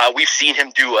 We've seen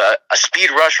him do a speed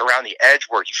rush around the edge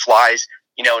where he flies,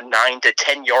 9 to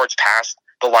 10 yards past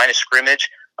the line of scrimmage,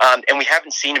 and we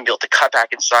haven't seen him be able to cut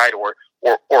back inside or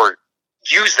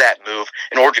use that move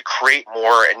in order to create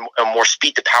more and more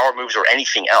speed to power moves or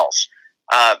anything else.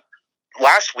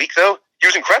 Last week, though, he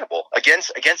was incredible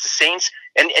against the Saints,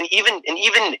 and even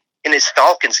in his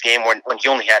Falcons game when I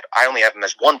only have him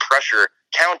as one pressure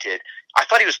counted, I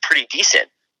thought he was pretty decent,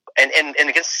 and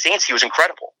against the Saints he was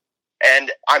incredible.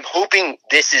 And I'm hoping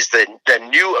this is the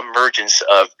new emergence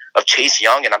of Chase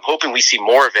Young, and I'm hoping we see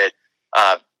more of it.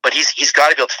 But he's got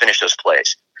to be able to finish those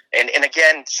plays. And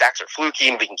again, sacks are fluky,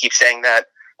 and we can keep saying that.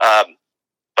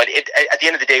 But at the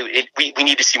end of the day, we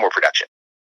need to see more production.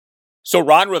 So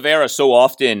Ron Rivera so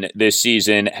often this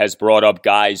season has brought up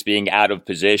guys being out of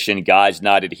position, guys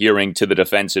not adhering to the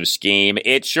defensive scheme.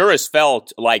 It sure has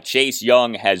felt like Chase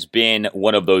Young has been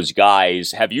one of those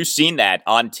guys. Have you seen that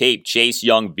on tape, Chase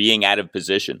Young being out of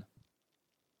position?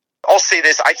 I'll say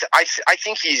this. I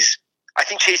think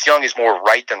Chase Young is more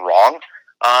right than wrong.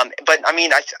 But I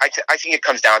mean, I think it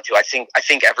comes down to, I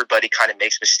think everybody kind of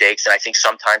makes mistakes, and I think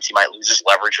sometimes he might lose his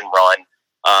leverage and run.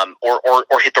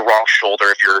 Or hit the wrong shoulder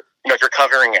if you're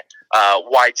covering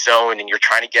wide zone and you're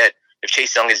trying to get, if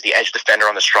Chase Young is the edge defender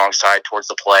on the strong side towards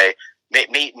the play,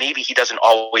 maybe he doesn't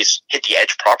always hit the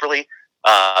edge properly,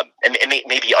 and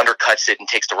maybe he undercuts it and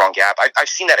takes the wrong gap. I've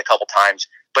seen that a couple times,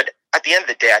 but at the end of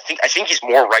the day, I think he's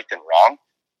more right than wrong.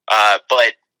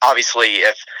 But obviously,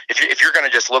 if you're going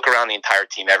to just look around the entire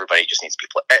team, everybody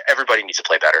needs to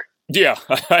play better. Yeah,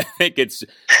 I think it's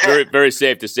very, very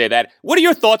safe to say that. What are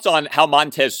your thoughts on how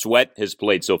Montez Sweat has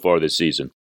played so far this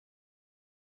season?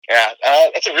 Yeah,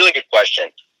 that's a really good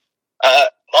question.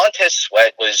 Montez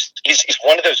Sweat he's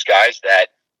one of those guys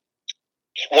that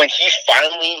when he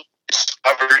finally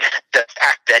discovered the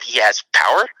fact that he has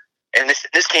power, and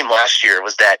this game last year,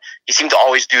 was that he seemed to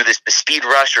always do the speed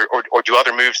rush or do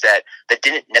other moves that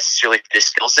didn't necessarily fit his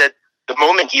skill set. The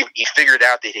moment he figured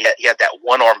out that he had that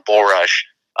one-arm bull rush,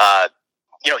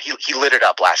 he lit it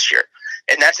up last year.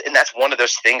 And that's one of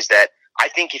those things that I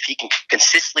think if he can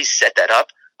consistently set that up,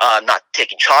 not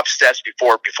taking chop steps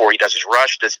before he does his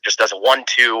rush, just does a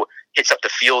 1-2, hits up the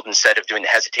field instead of doing the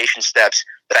hesitation steps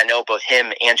that I know both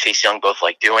him and Chase Young both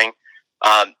like doing.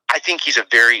 I think he's a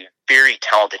very, very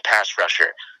talented pass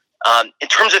rusher. In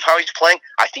terms of how he's playing,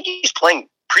 I think he's playing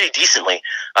pretty decently.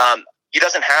 He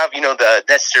doesn't have,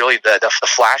 necessarily the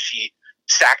flashy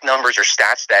sack numbers or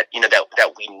stats that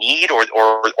we need or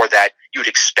that you would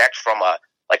expect from a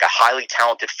highly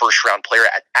talented first round player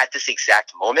at this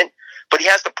exact moment. But he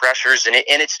has the pressures to me,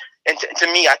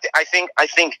 I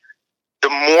think the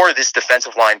more this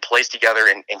defensive line plays together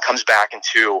and comes back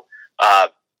into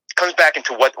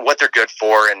what they're good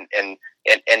for and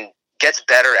gets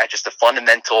better at just the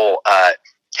fundamental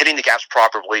hitting the gaps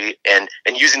properly and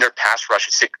using their pass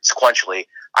rushes sequentially,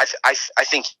 I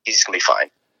think he's going to be fine.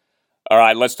 All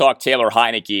right, let's talk Taylor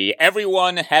Heinicke.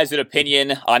 Everyone has an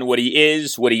opinion on what he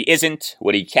is, what he isn't,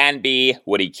 what he can be,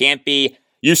 what he can't be.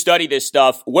 You study this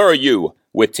stuff. Where are you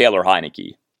with Taylor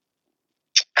Heinicke?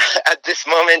 At this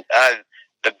moment,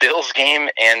 the Bills game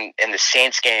and the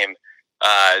Saints game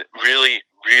really,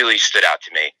 really stood out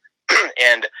to me.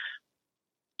 And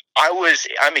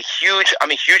I'm a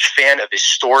huge fan of his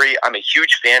story. I'm a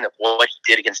huge fan of what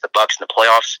he did against the Bucs in the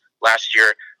playoffs last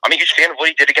year. I'm a huge fan of what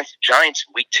he did against the Giants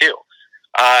in week 2.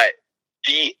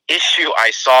 The issue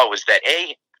I saw was that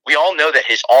we all know that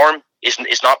his arm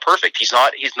is not perfect. He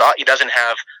doesn't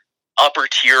have upper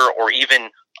tier or even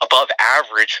above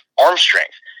average arm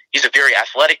strength. He's a very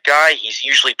athletic guy. He's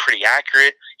usually pretty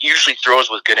accurate. He usually throws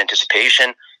with good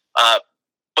anticipation.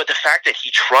 But the fact that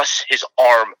he trusts his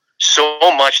arm so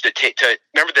much to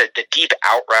remember the deep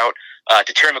out route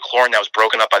to Terry McLaurin that was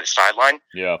broken up by the sideline.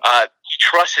 Yeah. He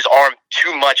trusts his arm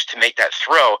too much to make that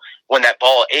throw when that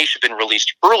ball should have been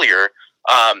released earlier,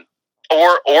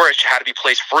 or it had to be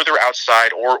placed further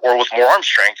outside or with more arm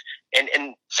strength.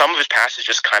 And some of his passes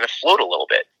just kind of float a little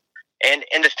bit. And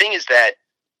the thing is that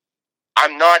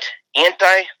I'm not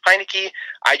anti Heinicke.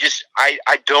 I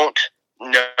don't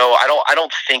know. I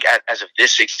don't think as of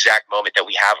this exact moment that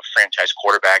we have a franchise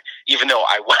quarterback, even though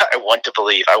I want to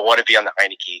believe. I want to be on the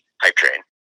Heinicke hype train.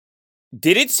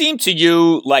 Did it seem to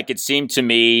you like it seemed to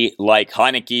me like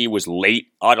Heinicke was late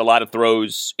on a lot of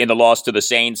throws in the loss to the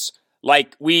Saints?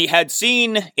 Like, we had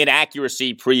seen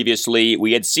inaccuracy previously.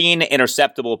 We had seen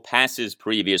interceptable passes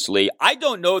previously. I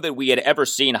don't know that we had ever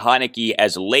seen Heinicke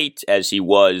as late as he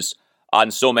was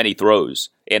on so many throws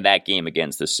in that game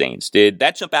against the Saints. Did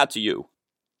that jump out to you?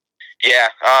 Yeah,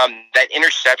 that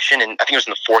interception, and I think it was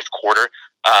in the fourth quarter.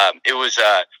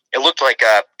 It looked like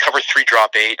cover 3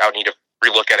 drop 8. I would need to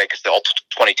relook at it because the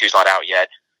All-22 is not out yet.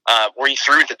 Where he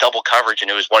threw into double coverage,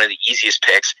 and it was one of the easiest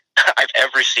picks I've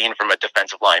ever seen from a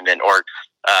defensive lineman, or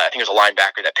I think it was a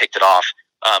linebacker that picked it off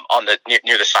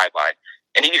near the sideline.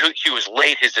 And he was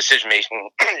late. His decision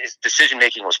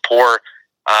making was poor.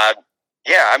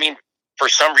 For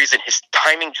some reason, his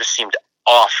timing just seemed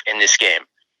off in this game.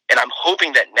 And I'm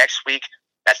hoping that next week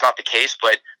that's not the case,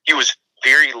 but he was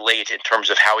very late in terms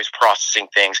of how he's processing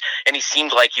things. And he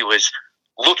seemed like he was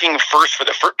looking first for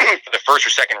the first or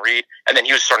second read, and then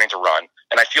he was starting to run.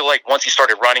 And I feel like once he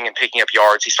started running and picking up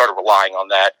yards, he started relying on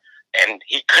that, and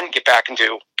he couldn't get back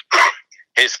into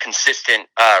his consistent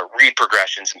read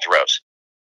progressions and throws.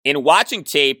 In watching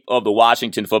tape of the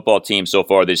Washington football team so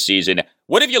far this season,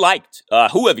 what have you liked?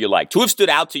 Who have you liked? Who have stood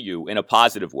out to you in a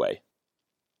positive way?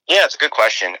 Yeah, it's a good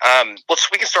question.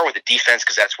 We can start with the defense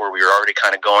because that's where we were already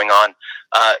kind of going on.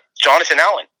 Jonathan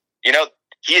Allen,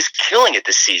 he is killing it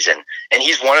this season, and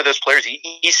he's one of those players.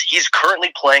 He's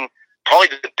currently playing probably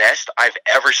the best I've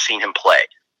ever seen him play.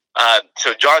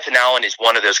 So Jonathan Allen is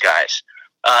one of those guys.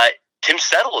 Tim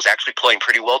Settle is actually playing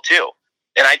pretty well too,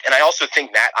 and I also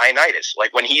think Matt Ioannidis,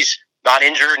 like when he's not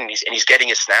injured and he's getting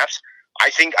his snaps,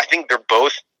 I think they're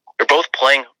both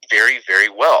playing very, very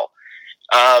well.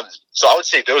 So I would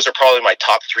say those are probably my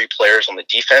top 3 players on the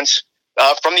defense.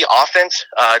 From the offense,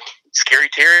 Scary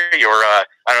Terry, or I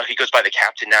don't know if he goes by the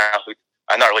captain now, who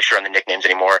I'm not really sure on the nicknames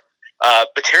anymore.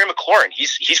 But Terry McLaurin,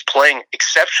 he's playing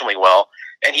exceptionally well,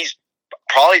 and he's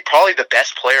probably the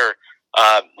best player,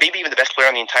 maybe even the best player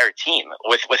on the entire team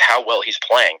with how well he's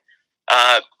playing.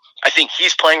 I think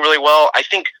he's playing really well. I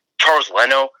think Charles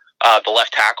Leno, the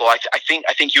left tackle, I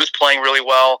think he was playing really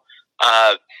well.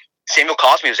 Samuel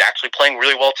Cosme was actually playing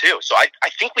really well too. So I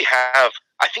think we have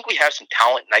some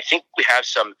talent, and I think we have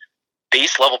some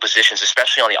base level positions,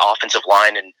 especially on the offensive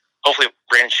line and hopefully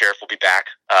Brandon Sheriff will be back.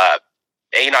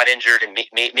 Not injured, and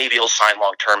maybe he'll sign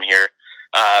long term here.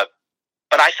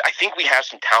 But I think we have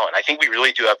some talent. I think we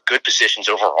really do have good positions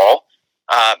overall.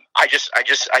 I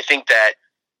think that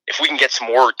if we can get some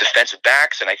more defensive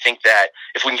backs, and I think that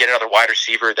if we can get another wide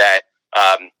receiver that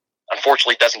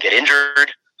unfortunately doesn't get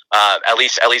injured, at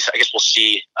least I guess we'll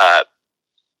see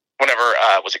whenever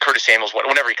was it Curtis Samuels,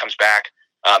 whenever he comes back,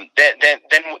 then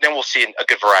we'll see a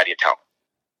good variety of talent.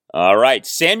 All right.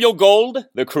 Samuel Gold,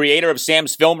 the creator of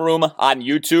Sam's Film Room on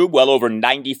YouTube, well over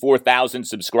 94,000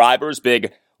 subscribers,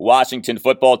 big Washington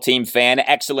football team fan,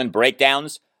 excellent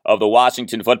breakdowns of the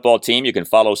Washington football team. You can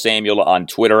follow Samuel on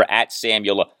Twitter at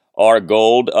Samuel R.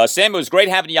 Gold. Sam, it was great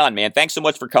having you on, man. Thanks so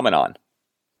much for coming on.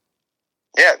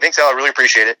 Yeah, thanks, Al. I really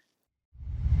appreciate it.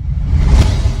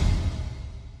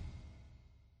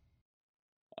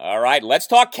 All right, let's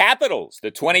talk Capitals. The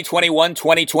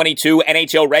 2021-2022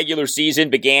 NHL regular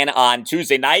season began on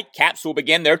Tuesday night. Caps will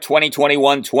begin their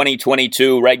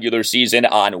 2021-2022 regular season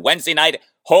on Wednesday night,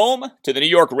 home to the New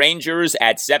York Rangers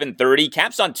at 7:30.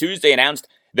 Caps on Tuesday announced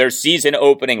their season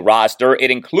opening roster.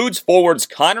 It includes forwards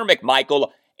Connor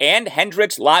McMichael and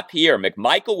Hendrix Lapierre.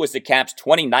 McMichael was the Caps'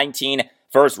 2019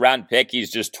 first-round pick. He's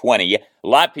just 20.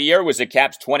 Lapierre was the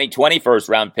Caps' 2020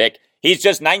 first-round pick. He's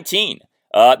just 19.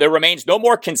 There remains no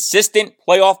more consistent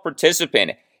playoff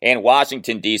participant in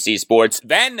Washington, D.C. sports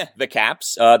than the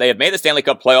Caps. They have made the Stanley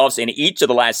Cup playoffs in each of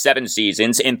the last 7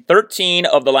 seasons, in 13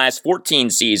 of the last 14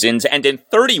 seasons, and in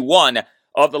 31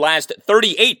 of the last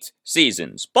 38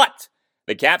 seasons. But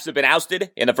the Caps have been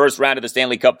ousted in the first round of the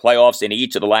Stanley Cup playoffs in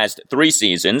each of the last 3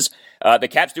 seasons. The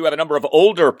Caps do have a number of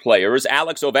older players.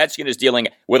 Alex Ovechkin is dealing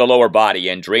with a lower body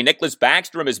injury. Nicklas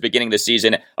Backstrom is beginning the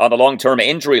season on the long-term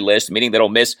injury list, meaning that he'll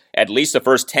miss at least the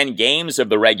first 10 games of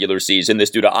the regular season. This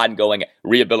due to ongoing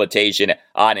rehabilitation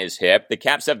on his hip. The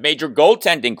Caps have major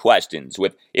goaltending questions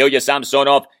with Ilya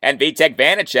Samsonov and Vitek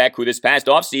Vanacek, who this past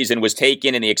offseason was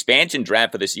taken in the expansion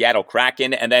draft for the Seattle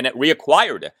Kraken and then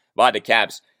reacquired by the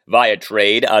Caps via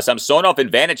trade. Samsonov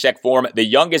and Vanacek form the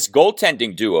youngest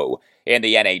goaltending duo in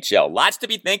the NHL. Lots to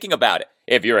be thinking about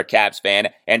if you're a Caps fan.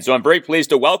 And so I'm very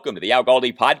pleased to welcome to the Al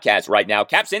Galdi podcast right now,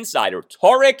 Caps insider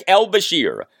Tarick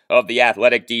El-Bashir of The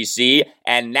Athletic DC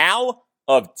and now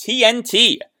of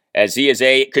TNT, as he is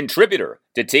a contributor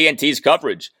to TNT's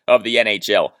coverage of the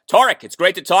NHL. Tarick, it's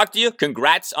great to talk to you.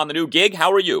 Congrats on the new gig.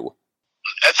 How are you?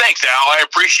 Thanks, Al. I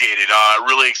appreciate it.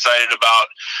 Really excited about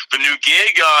the new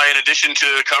gig. In addition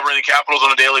to covering the Capitals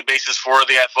on a daily basis for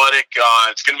The Athletic,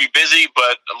 it's going to be busy,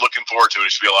 but I'm looking forward to it.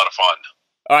 It should be a lot of fun.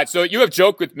 All right, so you have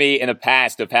joked with me in the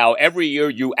past of how every year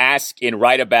you ask and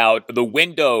write about the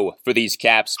window for these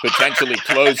Caps potentially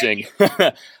closing.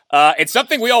 It's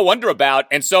something we all wonder about,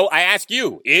 and so I ask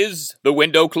you, is the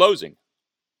window closing?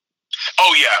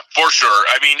 Oh, yeah, for sure.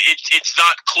 I mean, it's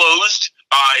not closed.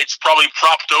 It's probably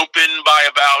propped open by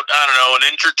about, an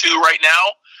inch or two right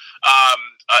now.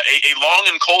 A long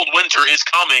and cold winter is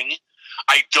coming.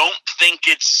 I don't think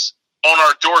it's on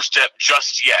our doorstep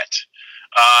just yet.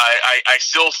 I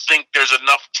still think there's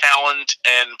enough talent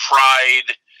and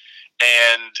pride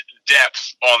and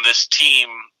depth on this team,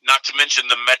 not to mention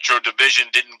the Metro Division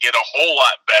didn't get a whole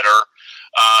lot better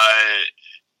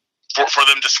for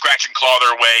them to scratch and claw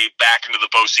their way back into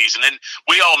the postseason. And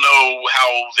we all know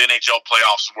how the NHL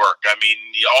playoffs work. I mean,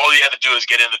 all you have to do is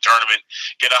get in the tournament,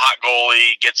 get a hot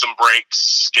goalie, get some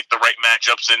breaks, get the right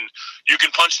matchups, and you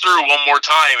can punch through one more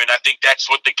time. And I think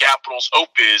that's what the Capitals'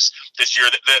 hope is this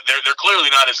year. They're clearly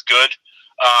not as good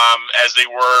as they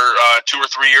were 2 or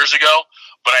 3 years ago,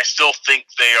 but I still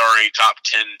think they are a top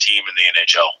 10 team in the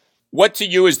NHL. What to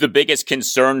you is the biggest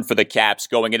concern for the Caps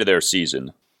going into their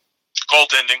season?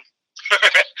 Goaltending.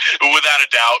 Without a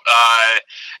doubt.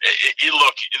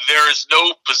 Look, there is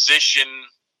no position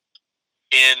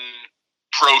in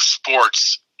pro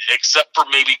sports, except for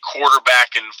maybe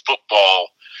quarterback in football,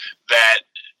 that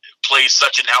plays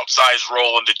such an outsized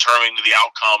role in determining the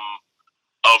outcome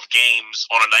of games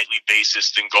on a nightly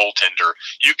basis than goaltender.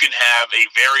 You can have a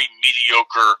very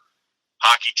mediocre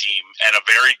hockey team and a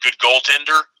very good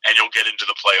goaltender, and you'll get into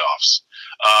the playoffs.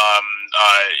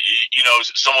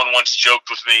 Someone once joked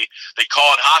with me, they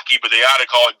call it hockey, but they ought to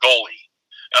call it goalie.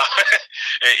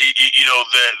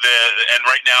 And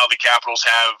right now the Capitals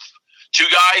have 2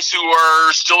 guys who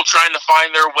are still trying to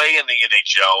find their way in the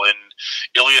NHL, and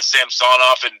Ilya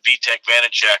Samsonov and Vitek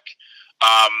Vanacek.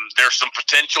 There's some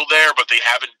potential there, but they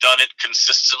haven't done it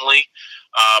consistently.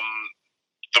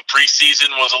 The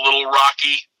preseason was a little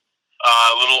rocky.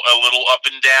 A little up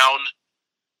and down,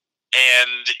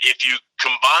 and if you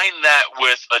combine that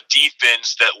with a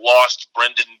defense that lost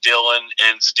Brendan Dillon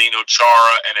and Zdeno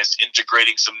Chara and is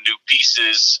integrating some new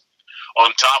pieces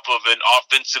on top of an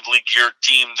offensively geared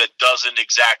team that doesn't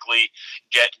exactly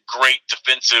get great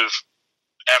defensive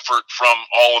effort from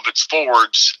all of its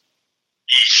forwards,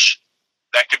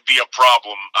 that could be a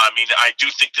problem. I mean, I do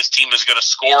think this team is going to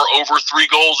score over 3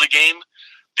 goals a game.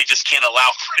 They just can't allow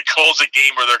 3 goals a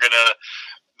game, or they're going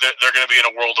to be in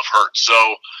a world of hurt.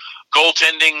 So,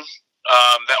 goaltending,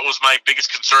 that was my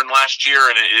biggest concern last year,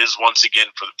 and it is once again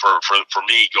for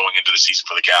me going into the season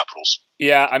for the Capitals.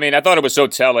 Yeah, I mean, I thought it was so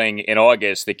telling in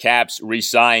August. The Caps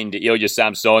re-signed Ilya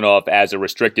Samsonov as a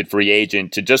restricted free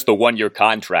agent to just the 1-year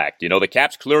contract. You know, the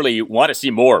Caps clearly want to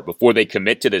see more before they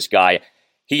commit to this guy.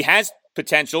 He has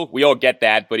potential, we all get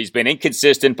that, but he's been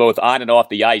inconsistent both on and off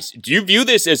the ice. Do you view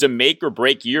this as a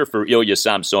make-or-break year for Ilya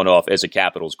Samsonov as a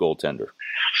Capitals goaltender?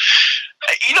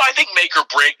 You know, I think make or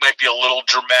break might be a little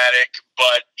dramatic,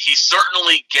 but he's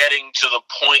certainly getting to the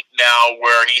point now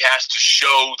where he has to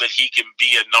show that he can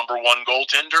be a number 1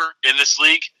 goaltender in this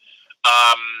league.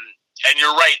 And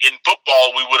you're right, in football,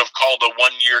 we would have called a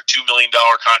 1-year, $2 million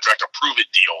contract a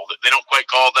prove-it deal. They don't quite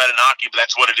call it that in hockey, but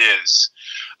that's what it is.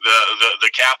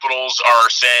 The Capitals are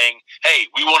saying, hey,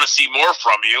 we want to see more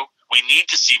from you. We need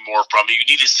to see more from you. You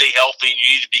need to stay healthy, and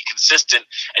you need to be consistent,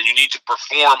 and you need to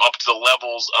perform up to the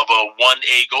levels of a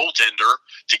 1A goaltender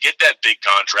to get that big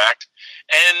contract.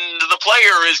 And the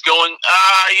player is going,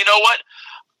 you know what?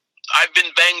 I've been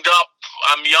banged up.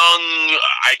 I'm young.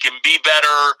 I can be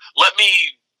better. Let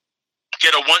me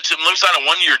sign a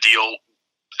 1-year deal,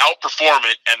 outperform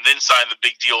it, and then sign the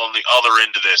big deal on the other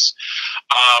end of this.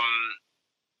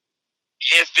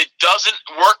 If it doesn't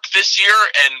work this year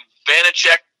and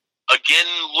Vanacek again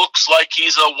looks like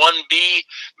he's a 1B,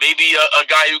 maybe a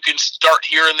guy who can start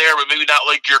here and there, but maybe not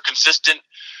like your consistent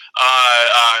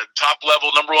top-level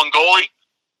number 1 goalie,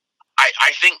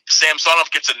 I think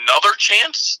Samsonov gets another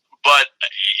chance, but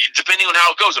depending on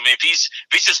how it goes. I mean, if he's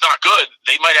just not good,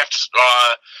 they might have to,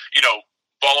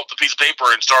 ball up the piece of paper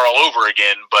and start all over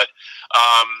again. But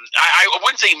I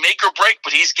wouldn't say make or break,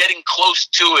 but he's getting close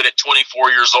to it at 24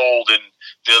 years old and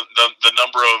the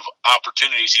number of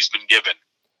opportunities he's been given.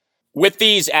 With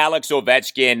these Alex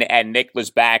Ovechkin and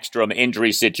Nicklas Backstrom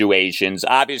injury situations,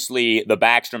 obviously the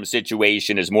Backstrom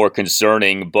situation is more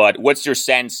concerning, but what's your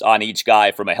sense on each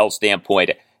guy from a health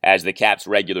standpoint as the Caps'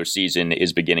 regular season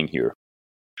is beginning here?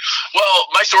 Well,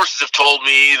 my sources have told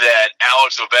me that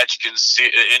Alex Ovechkin's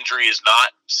injury is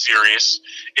not serious.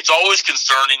 It's always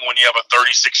concerning when you have a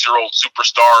 36-year-old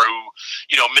superstar who,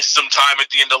 missed some time at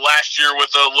the end of last year with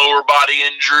a lower body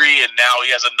injury, and now he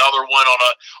has another one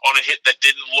on a hit that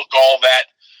didn't look all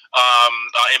that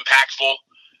impactful.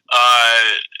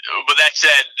 But that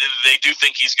said, they do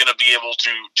think he's going to be able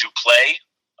to play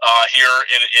here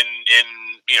in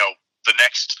the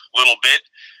next little bit.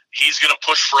 He's going to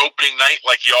push for opening night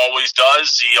like he always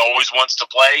does. He always wants to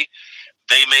play.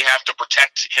 They may have to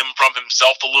protect him from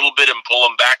himself a little bit and pull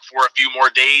him back for a few more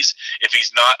days if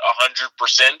he's not 100%.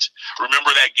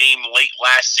 Remember that game late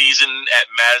last season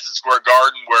at Madison Square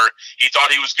Garden where he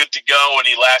thought he was good to go and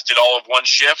he lasted all of 1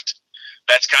 shift?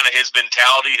 That's kind of his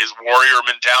mentality, his warrior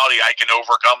mentality. I can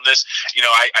overcome this.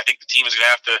 I think the team is going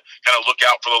to have to kind of look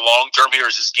out for the long term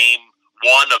here. Is this game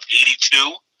 1 of 82?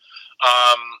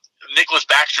 Nicklas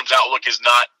Backstrom's outlook is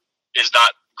not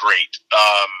great.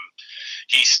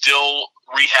 He's still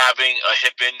rehabbing a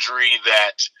hip injury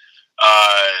that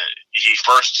he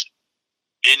first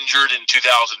injured in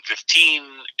 2015.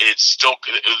 It's still,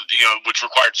 which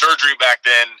required surgery back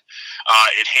then.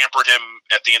 It hampered him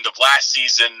at the end of last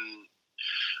season.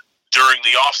 During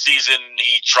the off season,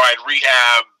 he tried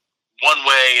rehab one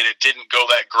way and it didn't go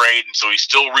that great, and so he's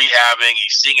still rehabbing.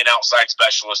 He's seeing an outside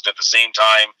specialist at the same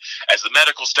time as the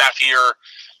medical staff here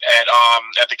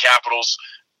at the Capitals,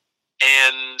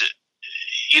 and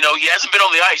he hasn't been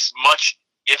on the ice much,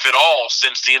 if at all,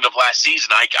 since the end of last season.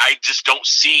 I just don't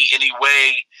see any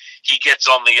way he gets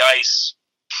on the ice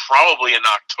probably in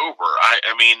October.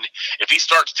 I mean, if he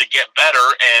starts to get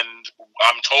better, and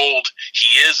I'm told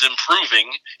he is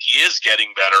improving, he is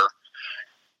getting better,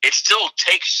 it still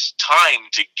takes time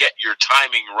to get your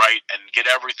timing right and get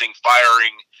everything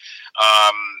firing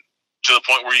to the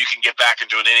point where you can get back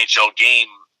into an NHL game.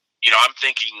 I'm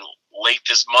thinking late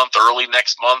this month, early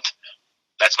next month.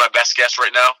 That's my best guess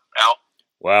right now, Al.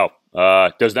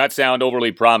 Wow. Does not sound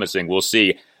overly promising. We'll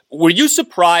see. Were you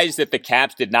surprised that the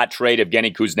Caps did not trade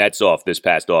Evgeny Kuznetsov this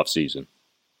past offseason?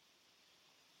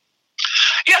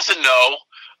 Yes and no.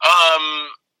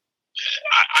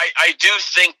 I do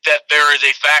think that there is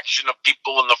a faction of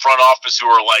people in the front office who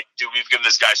are like, dude, we've given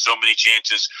this guy so many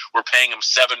chances. We're paying him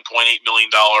 $7.8 million,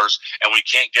 and we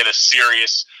can't get a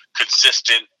serious,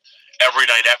 consistent, every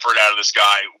night effort out of this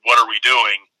guy. What are we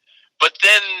doing? But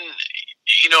then,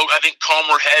 I think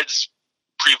calmer heads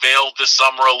prevailed this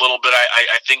summer a little bit.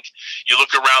 I think you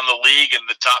look around the league and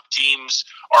the top teams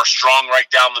are strong right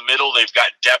down the middle. They've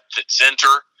got depth at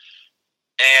center.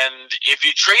 And if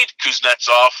you trade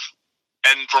Kuznetsov,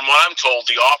 and from what I'm told,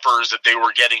 the offers that they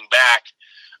were getting back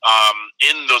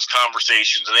in those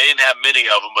conversations, and they didn't have many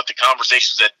of them, but the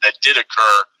conversations that did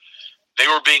occur, they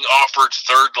were being offered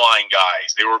third-line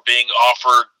guys. They were being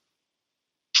offered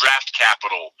draft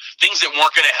capital, things that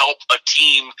weren't going to help a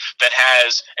team that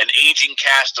has an aging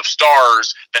cast of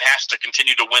stars that has to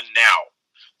continue to win now.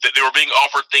 That they were being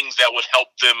offered things that would help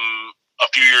them a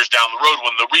few years down the road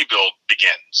when the rebuild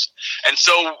begins. And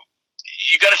so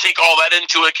you got to take all that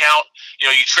into account.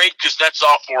 You trade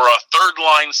Kuznetsov for a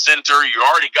third-line center. You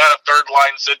already got a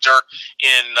third-line center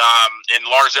in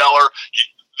Lars Eller.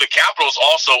 The Capitals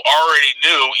also already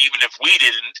knew, even if we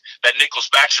didn't, that Nicklas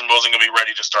Backstrom wasn't going to be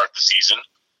ready to start the season.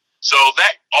 So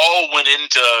that all went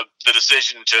into the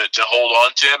decision to hold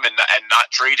on to him and not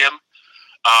trade him.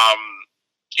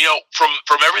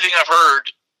 From everything I've heard,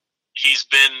 he's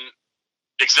been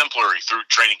exemplary through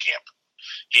training camp.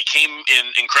 He came in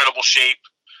incredible shape.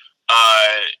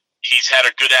 He's had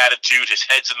a good attitude. His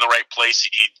head's in the right place.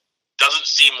 He doesn't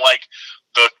seem like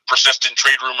the persistent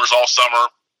trade rumors all summer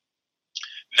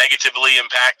negatively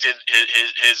impacted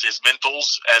his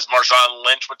mentals, as Marshawn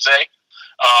Lynch would say.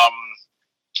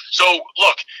 So,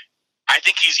 look, I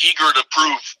think he's eager to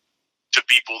prove to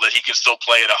people that he can still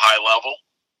play at a high level.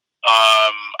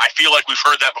 I feel like we've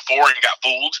heard that before and got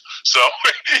fooled. So,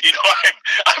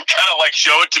 I'm kind of like,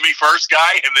 show it to me first,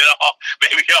 guy, and then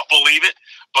maybe I'll believe it.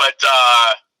 But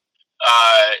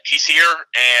he's here,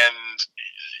 and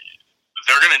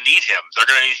they're going to need him. They're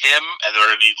going to need him, and they're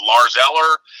going to need Lars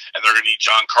Eller, and they're going to need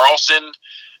John Carlson.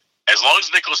 As long as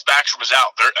Nicklas Backstrom is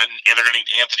out, and they're going to need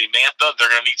Anthony Mantha,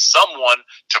 they're going to need someone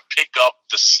to pick up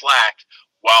the slack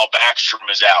while Backstrom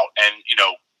is out. And,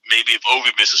 maybe if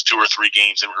Ovi misses 2 or 3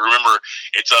 games. And remember,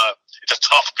 it's a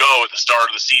tough go at the start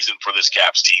of the season for this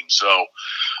Caps team. So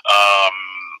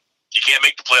you can't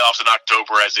make the playoffs in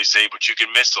October, as they say, but you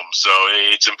can miss them. So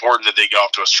it's important that they get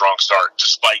off to a strong start,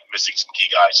 despite missing some key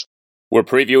guys. We're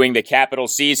previewing the Capital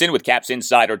season with Caps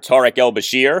insider Tarick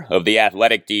El-Bashir of The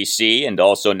Athletic DC and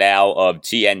also now of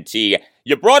TNT.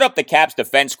 You brought up the Caps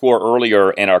defense corps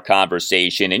earlier in our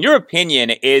conversation. In your opinion,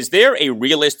 is there a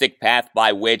realistic path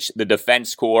by which the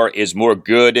defense corps is more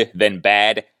good than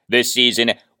bad this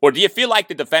season? Or do you feel like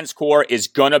the defense corps is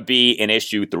going to be an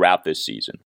issue throughout this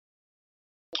season?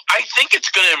 I think it's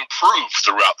going to improve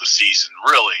throughout the season,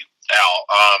 really,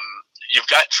 Al. You've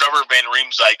got Trevor Van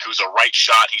Riemsdyk, who's a right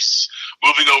shot. He's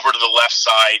moving over to the left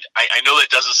side. I know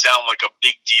that doesn't sound like a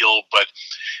big deal, but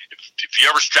if you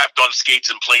ever strapped on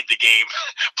skates and played the game,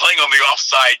 playing on the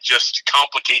offside just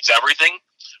complicates everything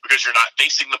because you're not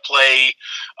facing the play.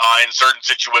 In certain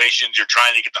situations, you're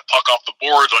trying to get the puck off the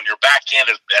boards on your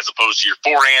backhand as opposed to your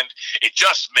forehand. It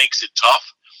just makes it tough.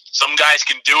 Some guys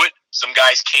can do it. Some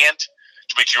guys can't.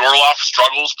 Dmitry Orlov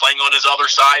struggles playing on his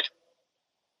other side.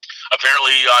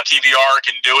 Apparently, TVR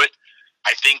can do it.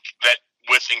 I think that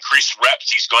with increased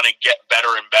reps, he's going to get better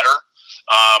and better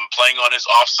playing on his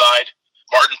offside.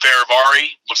 Martin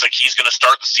Fehérváry looks like he's going to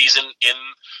start the season in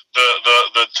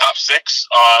the top 6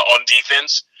 on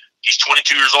defense. He's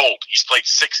 22 years old. He's played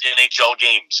 6 NHL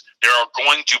games. There are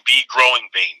going to be growing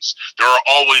pains. There are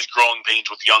always growing pains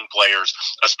with young players,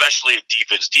 especially at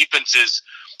defense. Defense is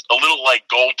a little like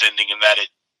goaltending in that it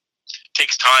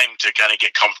takes time to kind of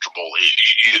get comfortable.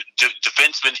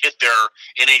 Defensemen hit their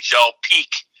NHL peak,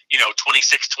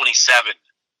 26, 27.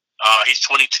 He's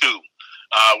 22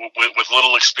 with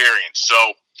little experience. So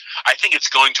I think it's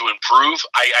going to improve.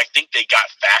 I think they got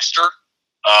faster.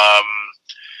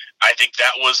 I think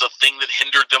that was a thing that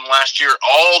hindered them last year.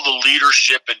 All the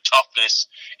leadership and toughness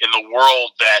in the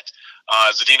world that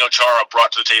Zdeno Chara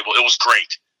brought to the table, it was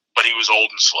great, but he was old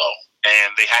and slow.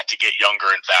 And they had to get younger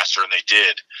and faster, and they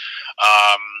did.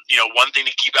 One thing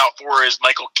to keep out for is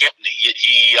Michael Kempny.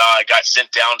 He got sent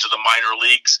down to the minor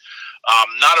leagues.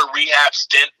 Not a rehab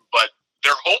stint, but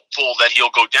they're hopeful that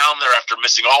he'll go down there after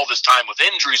missing all this time with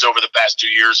injuries over the past 2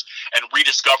 years and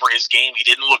rediscover his game. He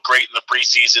didn't look great in the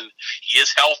preseason. He is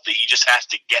healthy. He just has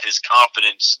to get his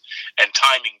confidence and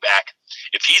timing back.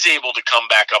 If he's able to come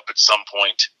back up at some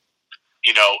point,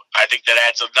 I think that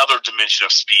adds another dimension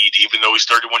of speed. Even though he's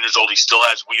 31 years old, he still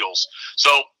has wheels. So,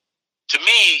 to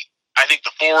me, I think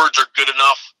the forwards are good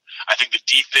enough. I think the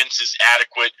defense is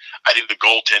adequate. I think the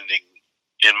goaltending,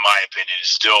 in my opinion, is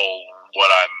still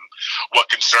what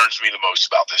concerns me the most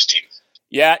about this team.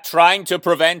 Yeah, trying to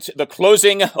prevent the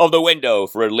closing of the window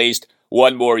for at least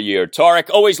one more year. Tarick,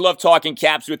 always love talking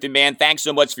Caps with you, man. Thanks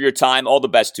so much for your time. All the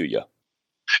best to you.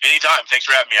 Anytime. Thanks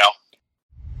for having me, Al.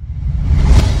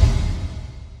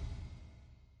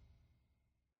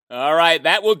 All right,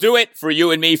 that will do it for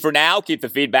you and me for now. Keep the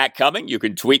feedback coming. You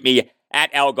can tweet me at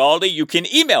Al Galdi. You can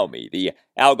email me, the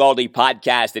Al Galdi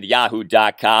podcast at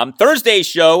yahoo.com. Thursday's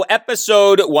show,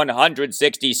 episode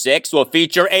 166, will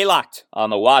feature a lot on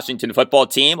the Washington football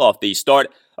team off the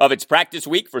start of its practice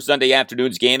week for Sunday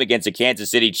afternoon's game against the Kansas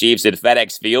City Chiefs at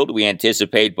FedEx Field. We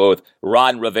anticipate both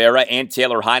Ron Rivera and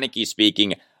Taylor Heineke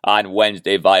speaking on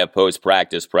Wednesday via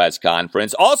post-practice press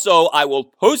conference. Also, I will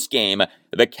post-game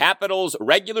the Capitals'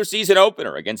 regular season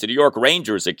opener against the New York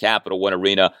Rangers at Capital One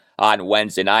Arena on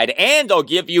Wednesday night. And I'll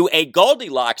give you a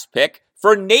Goldilocks pick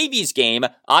for Navy's game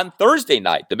on Thursday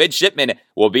night. The midshipmen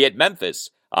will be at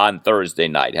Memphis on Thursday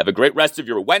night. Have a great rest of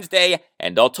your Wednesday,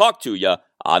 and I'll talk to you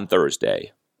on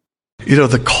Thursday. You know,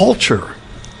 the culture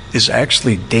is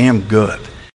actually damn good.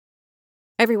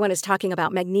 Everyone is talking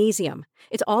about magnesium.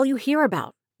 It's all you hear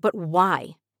about. But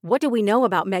why? What do we know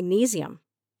about magnesium?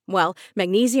 Well,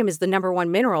 magnesium is the number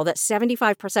one mineral that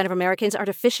 75% of Americans are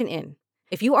deficient in.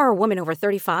 If you are a woman over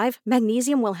 35,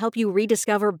 magnesium will help you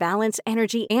rediscover balance,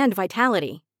 energy, and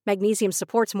vitality. Magnesium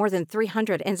supports more than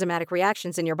 300 enzymatic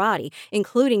reactions in your body,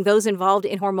 including those involved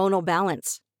in hormonal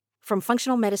balance. From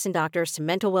functional medicine doctors to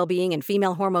mental well-being and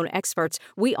female hormone experts,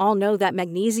 we all know that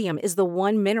magnesium is the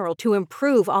one mineral to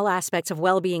improve all aspects of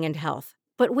well-being and health.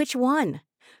 But which one?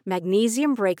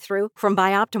 Magnesium Breakthrough from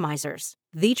Bioptimizers,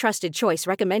 the trusted choice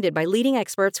recommended by leading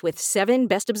experts with 7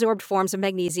 best-absorbed forms of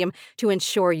magnesium to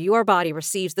ensure your body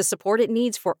receives the support it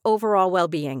needs for overall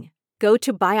well-being. Go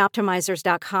to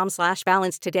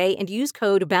bioptimizers.com/balance today and use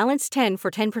code BALANCE10 for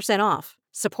 10% off.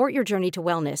 Support your journey to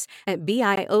wellness at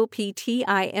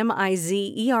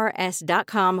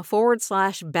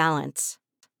bioptimizers.com/balance.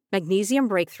 Magnesium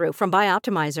Breakthrough from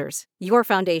Bioptimizers, your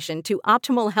foundation to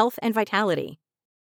optimal health and vitality.